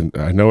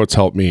 I know it's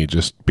helped me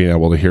just being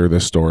able to hear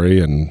this story,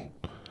 and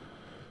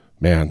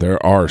man,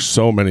 there are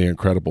so many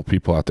incredible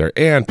people out there,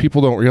 and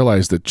people don't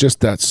realize that just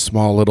that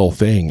small little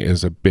thing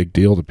is a big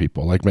deal to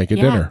people, like making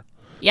dinner.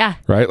 Yeah.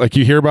 Right? Like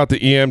you hear about the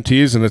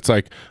EMTs and it's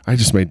like, I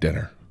just made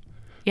dinner.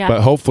 Yeah.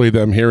 But hopefully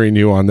them hearing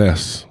you on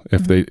this,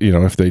 if they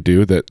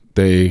do that,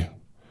 they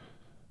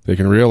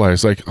can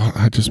realize like, oh,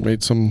 I just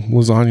made some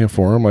lasagna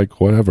for them,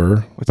 like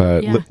whatever.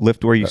 But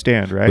lift where you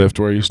stand, right? Lift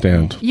where you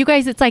stand. You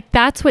guys, it's like,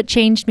 that's what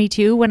changed me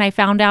too. When I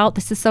found out,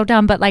 this is so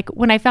dumb, but like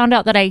when I found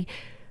out that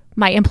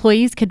my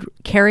employees could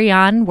carry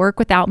on work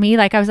without me,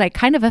 like I was like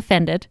kind of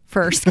offended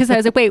first, because I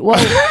was like, wait, whoa,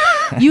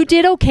 you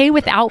did okay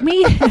without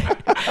me?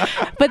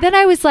 But then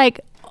I was like,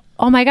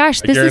 oh my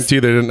gosh, I guarantee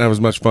they didn't have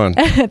as much fun.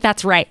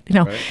 That's right.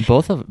 No, right?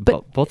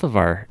 Both of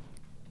our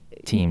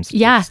teams.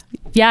 Yeah.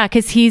 Yeah.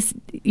 Cause he's,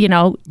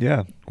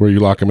 Yeah. Where you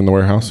lock him in the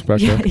warehouse back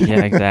there?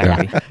 Yeah,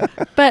 exactly.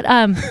 But,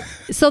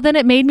 so then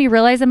it made me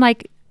realize, I'm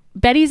like,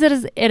 Betty's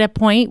at a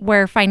point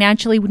where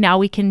financially now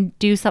we can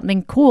do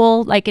something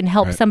cool, like, and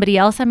help somebody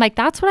else. I'm like,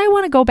 that's what I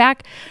want to go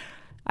back.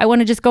 I want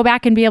to just go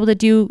back and be able to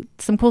do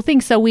some cool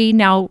things. So we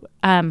now,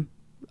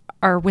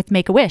 are with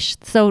Make-A-Wish.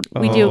 So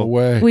we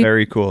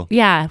very cool.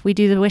 Yeah. We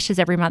do the wishes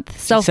every month.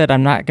 So she said,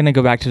 I'm not going to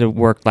go back to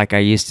work like I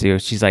used to.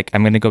 She's like,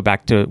 I'm going to go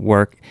back to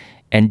work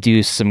and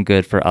do some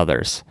good for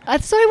others.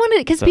 So I wanted,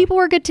 because people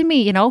were good to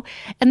me,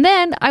 and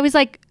then I was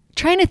like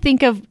trying to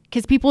think of,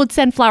 because people would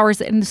send flowers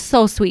and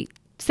so sweet,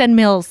 send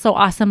meals, so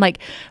awesome. Like,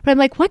 but I'm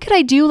like, what could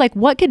I do? Like,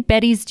 what could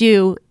Betty's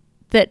do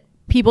that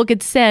people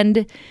could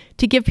send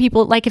to give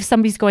people, like if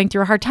somebody's going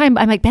through a hard time?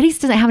 I'm like, Betty's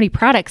doesn't have any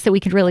products that we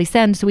could really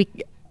send. So we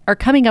are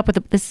coming up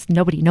with this,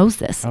 nobody knows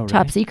this,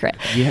 top secret.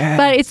 Yeah.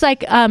 But it's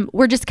like,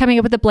 we're just coming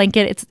up with a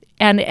blanket,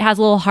 and it has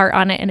a little heart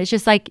on it. And it's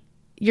just like,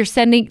 you're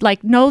sending,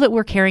 like, know that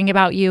we're caring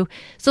about you.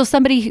 So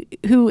somebody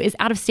who is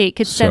out of state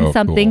could send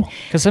something.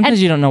 Because sometimes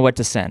you don't know what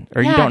to send,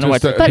 or you don't know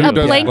what to. But a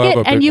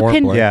blanket, and you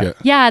can, blanket.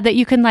 that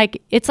you can,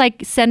 like, it's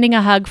like sending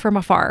a hug from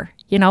afar.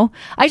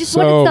 I just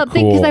wanted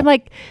something, because I'm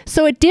like,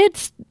 so it did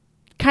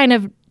kind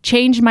of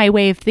change my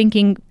way of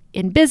thinking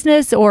in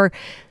business, or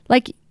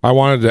like. I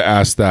wanted to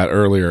ask that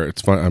earlier.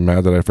 It's fun. I'm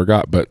mad that I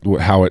forgot, but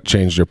how it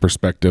changed your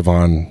perspective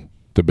on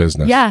the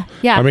business. Yeah.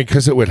 I mean,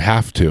 because it would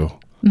have to.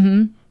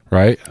 Mm-hmm.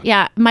 Right?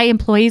 Yeah. My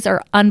employees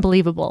are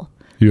unbelievable.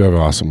 You have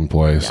awesome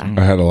employees. Yeah.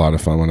 I had a lot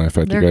of fun when I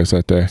fed you guys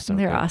that day.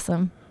 They're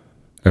awesome.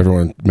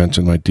 Everyone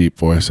mentioned my deep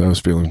voice. I was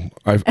feeling,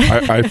 I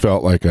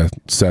felt like a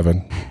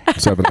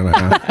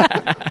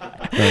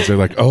 7.5. And they're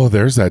like, oh,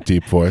 there's that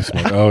deep voice.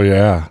 I'm like, oh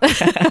yeah.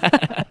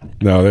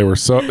 No, they were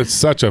it was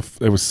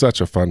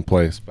such a fun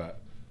place,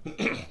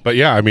 but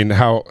yeah, I mean,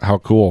 how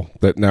cool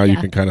that now you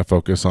can kind of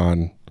focus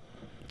on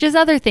just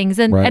other things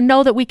and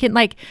know that we can,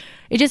 like,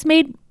 it just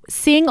made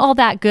seeing all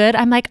that good.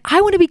 I'm like,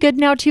 I want to be good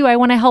now too. I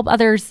want to help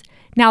others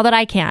now that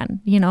I can,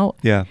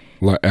 Yeah.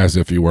 As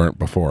if you weren't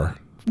before.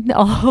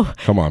 No.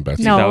 Come on,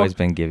 Betsy. She's always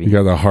been giving. You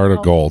got the heart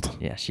of gold.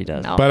 Yeah, she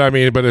does. No. But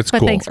it's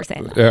cool. Thanks for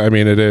saying that. I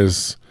mean, it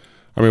is.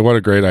 I mean, what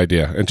a great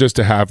idea. And just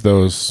to have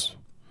those,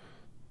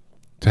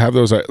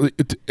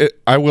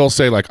 I will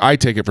say, like, I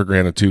take it for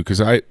granted too,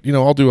 because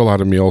I'll do a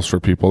lot of meals for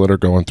people that are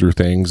going through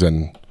things,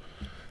 and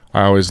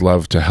I always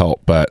love to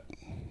help, but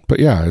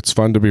yeah, it's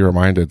fun to be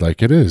reminded,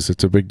 like,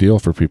 it's a big deal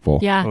for people.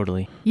 Yeah.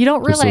 Totally. You don't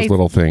realize just those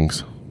little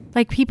things.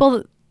 Like,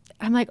 people,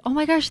 I'm like, oh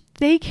my gosh,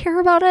 they care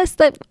about us.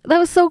 That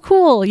was so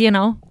cool,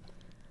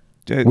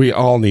 We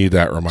all need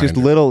that reminder. Just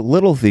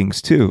little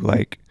things too.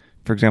 Like,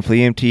 for example,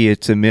 EMT,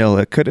 it's a meal.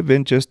 It could have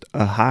been just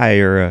a hi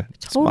or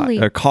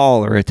a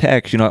call or a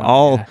text.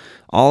 All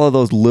of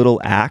those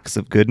little acts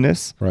of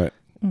goodness, right?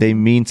 They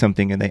mean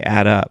something and they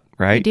add up,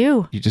 right? They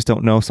do. You just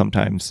don't know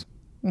sometimes.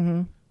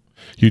 Mm-hmm.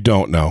 You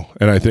don't know.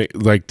 And I think,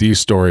 like, these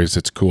stories,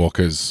 it's cool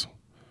because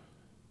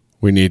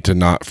we need to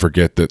not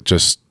forget that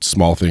just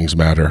small things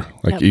matter.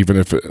 Like, even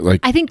if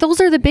I think those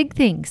are the big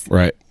things.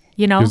 Right.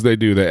 Because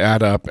they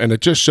add up, and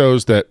it just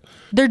shows that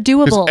they're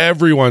doable.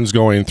 Everyone's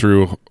going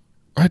through,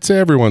 I'd say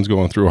everyone's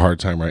going through a hard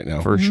time right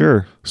now. For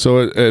sure. So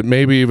it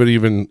maybe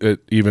it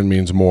even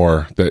means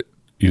more that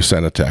you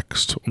send a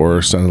text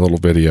or send a little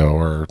video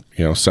or,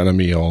 send a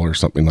meal or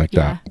something like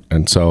that.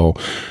 And so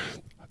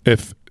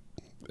if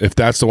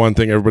that's the one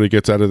thing everybody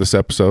gets out of this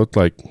episode,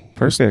 like,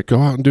 perfect,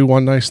 go out and do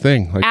one nice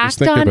thing. Like, just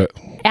think of it.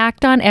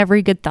 Act on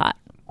every good thought.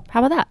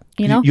 How about that?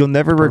 You'll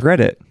never regret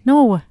it.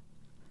 No.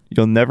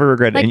 You'll never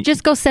regret it. Like,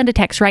 just go send a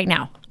text right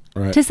now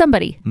to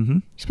somebody. Mm-hmm.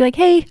 Just be like,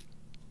 hey,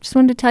 just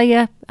wanted to tell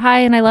you hi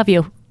and I love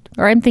you,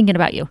 or I'm thinking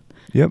about you.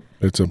 Yep.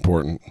 It's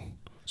important,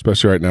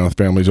 especially right now with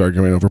families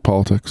arguing over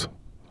politics.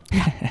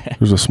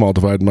 There's a small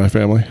divide in my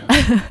family.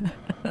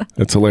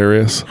 It's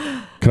hilarious.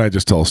 Can I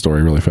just tell a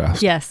story really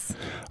fast? Yes.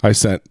 I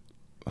sent,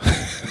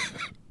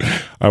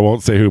 I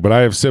won't say who, but I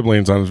have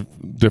siblings on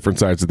different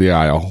sides of the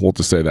aisle. We'll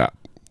just say that.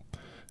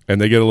 and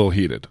they get a little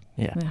heated.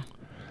 Yeah.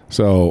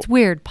 So It's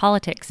weird.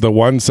 Politics. the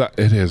one side,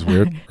 it is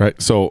weird, right?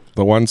 So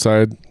the one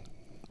side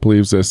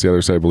believes this, the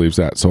other side believes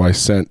that. So I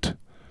sent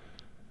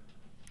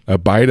a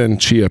Biden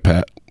chia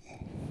pet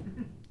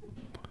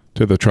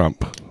to the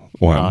Trump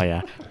one. Oh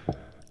yeah.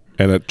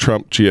 And a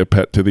Trump chia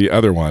pet to the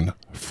other one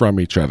from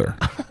each other.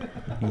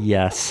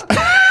 Yes.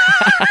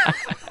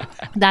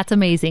 That's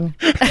amazing.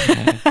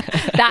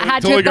 That had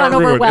to Totally have gone got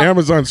over ruined. well.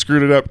 Amazon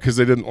screwed it up because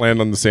they didn't land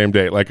on the same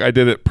day. Like I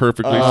did it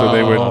perfectly so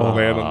they would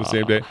land on the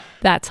same day.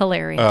 That's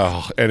hilarious.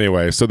 Oh,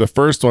 anyway, so the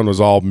first one was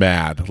all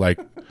mad. Like,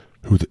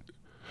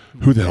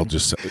 who the hell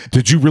just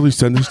did you really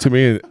send this to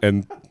me?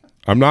 And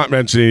I'm not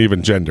mentioning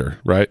even gender,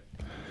 right?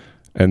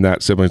 And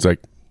that sibling's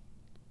like,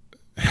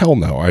 hell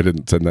no, I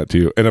didn't send that to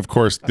you. And of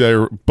course,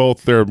 they're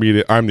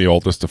immediate. I'm the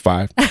oldest of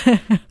 5.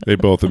 They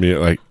both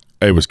immediately like,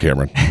 it was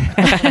Cameron.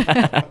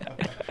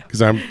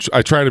 Because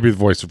I try to be the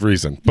voice of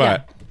reason.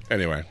 But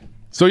anyway,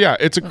 so yeah,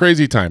 it's a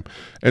crazy time.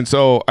 And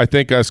so I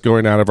think us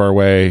going out of our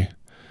way,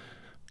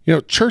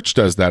 church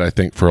does that, I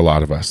think, for a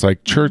lot of us.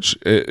 Like church,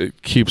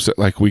 it keeps it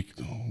like we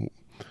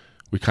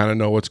kind of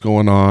know what's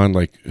going on.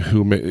 Like a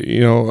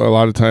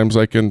lot of times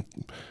like in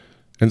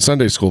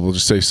Sunday school, they'll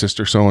just say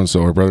sister so-and-so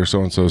or brother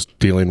so-and-so is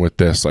dealing with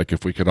this. Like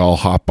if we could all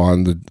hop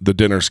on the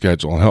dinner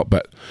schedule and help.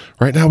 But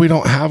right now we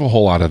don't have a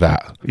whole lot of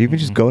that. Even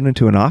just going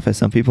into an office,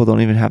 some people don't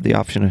even have the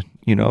option of,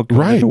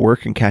 going into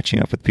work and catching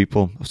up with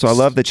people. So I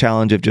love the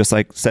challenge of just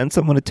like send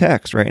someone a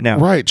text right now.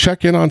 Right.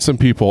 Check in on some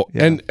people.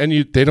 Yeah.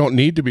 And they don't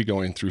need to be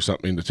going through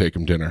something to take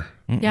them dinner.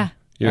 Yeah.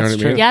 You know what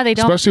I mean? Yeah, they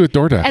don't. Especially with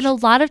DoorDash. And a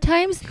lot of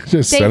times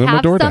Just they send them a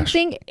have DoorDash.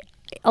 something.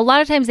 A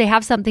lot of times they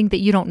have something that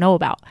you don't know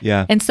about.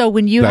 Yeah. And so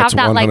when you That's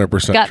have that like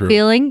 100% gut true.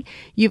 feeling,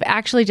 you've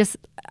actually just,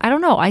 I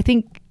don't know. I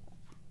think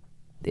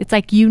it's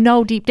like,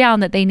 deep down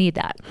that they need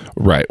that.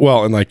 Right.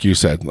 Well, and like you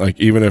said, like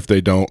even if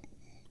they don't,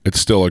 it's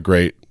still a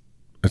great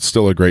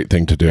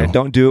thing to do. Yeah,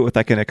 don't do it with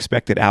like an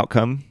expected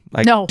outcome.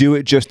 Like No. do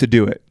it just to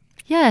do it.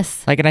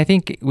 Yes. And I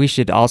think we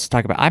should also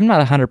talk about, I'm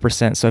not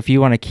 100%, so if you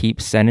want to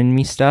keep sending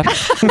me stuff,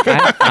 I'm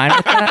fine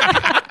with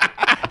that.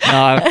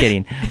 No, I'm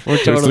kidding. We're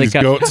totally these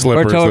goat We're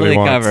slippers that totally he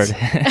wants.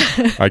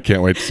 covered. I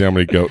can't wait to see how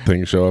many goat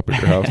things show up at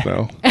your house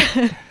now.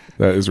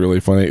 That is really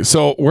funny.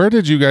 So where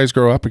did you guys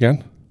grow up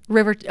again?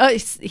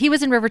 He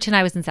was in Riverton.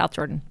 I was in South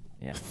Jordan.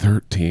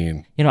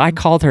 13. I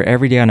called her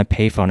every day on a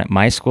payphone at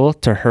my school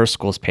to her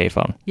school's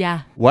payphone.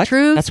 Yeah. What?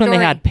 True That's story. when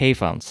they had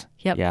payphones.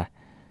 Yep. Yeah.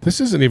 This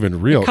isn't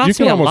even real. It cost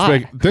me a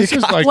lot. This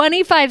is like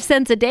 25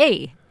 cents a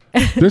day.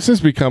 this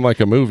has become like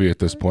a movie at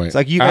this point. It's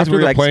like you guys After were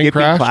the like plane skipping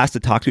crash, class to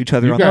talk to each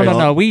other You on guys- the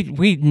No, phone.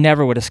 we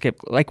never would have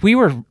skipped. Like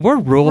we're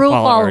rule Rule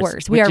followers.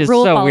 followers. We which are is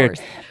rule so weird.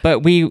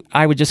 followers. But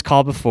I would just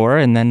call before,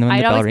 and then when I'd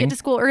the bell always get rings, to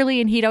school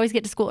early, and he'd always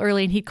get to school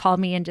early, and he'd call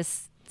me and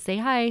just say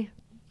hi.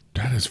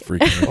 That is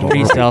freaking 3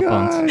 adorable. cell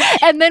phones.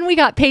 And then we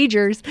got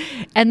pagers,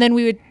 and then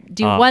we would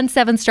do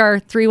 17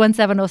 *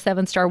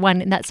 31707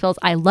 1, and that spells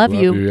 "I love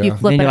you." you, You yeah.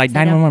 flip And it you're like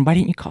upside down. 911. Why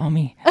didn't you call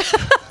me?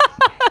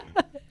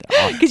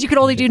 because you could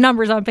only do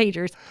numbers on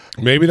pagers.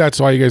 Maybe that's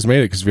why you guys made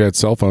it, because if you had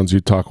cell phones,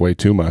 you'd talk way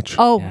too much.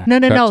 Oh Yeah. no!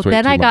 Text way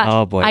Then too I much. got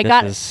Oh, boy, I this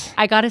got is-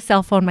 I got a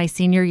cell phone my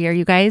senior year,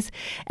 you guys,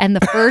 and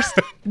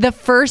the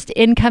first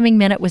incoming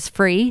minute was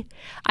free.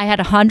 I had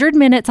 100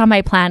 minutes on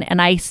my plan,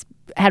 and I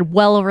had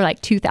well over like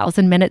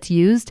 2,000 minutes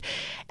used.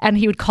 And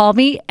he would call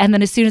me, and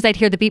then as soon as I'd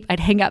hear the beep, I'd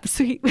hang up.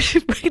 So we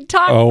could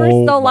talk for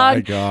Oh, so my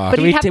long. gosh.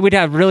 But We'd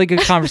have really good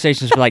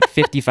conversations for like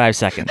 55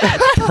 seconds.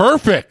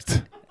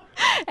 Perfect.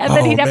 and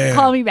then Oh, he'd have man. to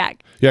call me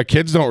back. Yeah,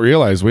 kids don't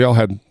realize we all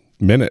had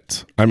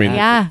minutes. I mean,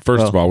 Yeah.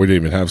 first of all, we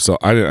didn't even have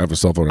I didn't have a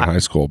cell phone in high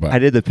school, but I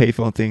did the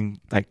payphone thing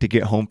like to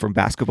get home from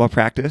basketball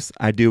practice.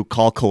 I do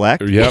call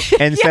collect. Yep.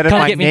 And instead of Come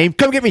my get me. name,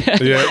 come get me.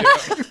 yeah.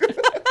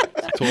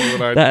 Totally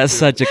what I That did, is too.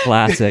 such a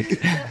classic.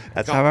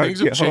 That's how I Things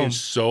have get home.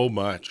 changed so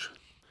much.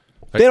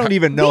 They don't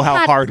even know We how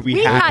had- hard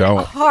we had. had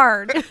Don't.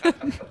 hard.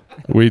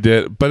 We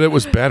did, but it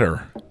was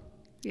better,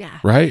 Yeah.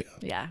 right?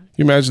 Yeah.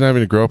 You imagine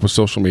having to grow up with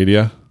social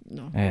media?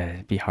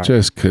 It'd be hard.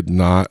 Just could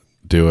not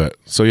do it.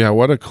 So yeah,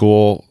 what a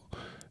cool.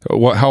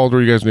 How old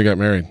were you guys when you got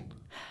married?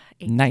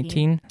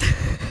 19.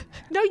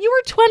 No, you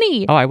were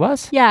 20. Oh, I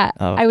was. Yeah,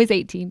 Oh. I was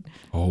 18.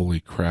 Holy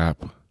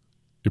crap!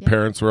 Your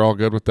parents were all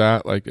good with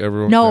that. Like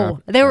everyone.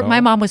 No, they were. No? My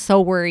mom was so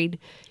worried.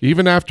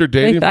 Even after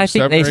dating, I for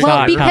think 7 they or 8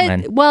 saw years? it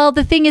coming. Well,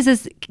 the thing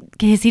is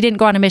because he didn't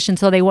go on a mission,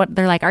 so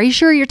they're like, "Are you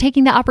sure you're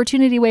taking the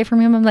opportunity away from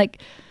him?" I'm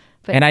like,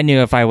 And I knew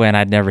if I went,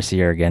 I'd never see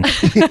her again.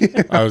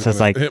 I was So it's gonna-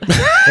 like,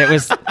 it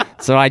was,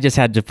 so I just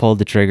had to pull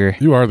the trigger.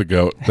 you are the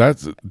goat.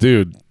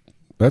 Dude.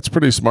 That's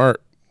pretty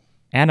smart.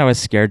 And I was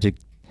scared to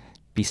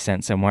be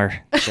sent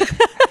somewhere.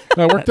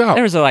 That worked out.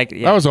 There was a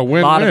That was a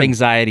lot of win-win.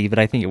 anxiety, but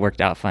I think it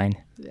worked out fine.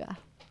 "Yeah."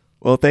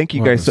 Well, thank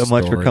you What guys a so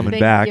much for story. coming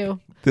Thank back. you.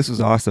 This was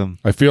awesome.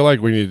 I feel like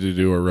we need to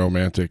do a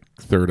romantic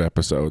third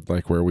episode,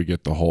 like where we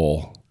get the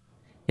whole.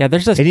 Yeah,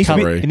 there's just It needs, to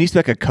be, Right. it needs to be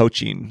like a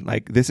coaching.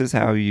 Like this is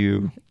how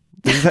you.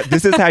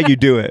 This is how you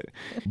do it.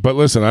 But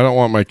listen, I don't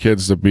want my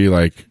kids to be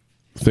like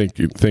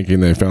thinking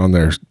they found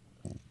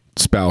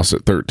spouse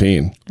at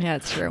 13. Yeah,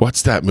 it's true.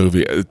 What's that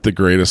movie? The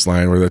greatest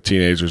line where the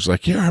teenager's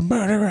like, "You're a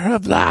murderer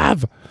of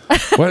love."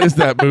 What is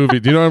that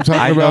movie? Do you know what I'm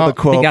talking I know about?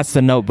 the quote. I think that's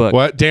The Notebook.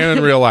 What? Dan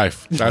in Real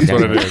Life. That's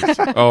what it is.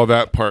 Oh,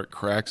 that part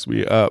cracks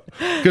me up.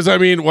 Because, I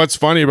mean, what's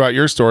funny about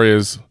your story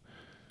is,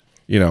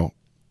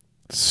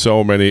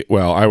 so many,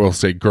 well, I will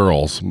say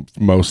girls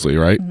mostly,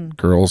 right? Mm-hmm.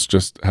 Girls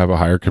just have a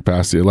higher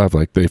capacity of love.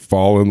 Like, they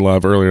fall in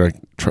love earlier. Like,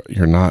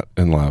 you're not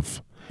in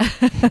love.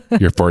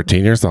 You're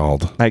 14 years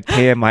old. Like,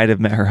 Taya might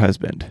have met her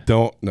husband.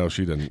 No,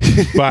 she didn't.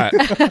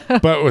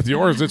 But with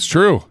yours, it's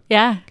true.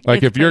 Yeah.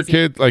 Like, if your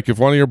kid, like, if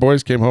one of your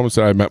boys came home and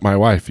said, "I met my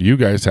wife," you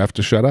guys have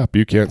to shut up.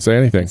 You can't say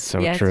anything.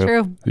 So yeah, true. It's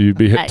true. You'd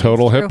be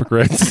total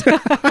hypocrites.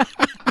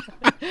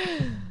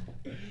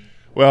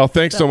 Well,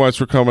 thanks so much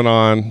for coming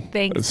on.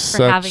 Thanks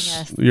for having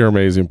us. You're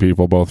amazing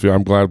people, both of you.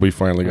 I'm glad we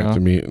finally got to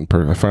meet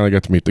I finally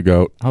got to meet the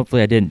GOAT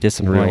Hopefully I didn't in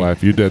disappoint. real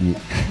life. You didn't.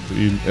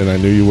 And I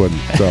knew you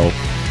wouldn't. So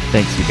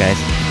thanks, you guys.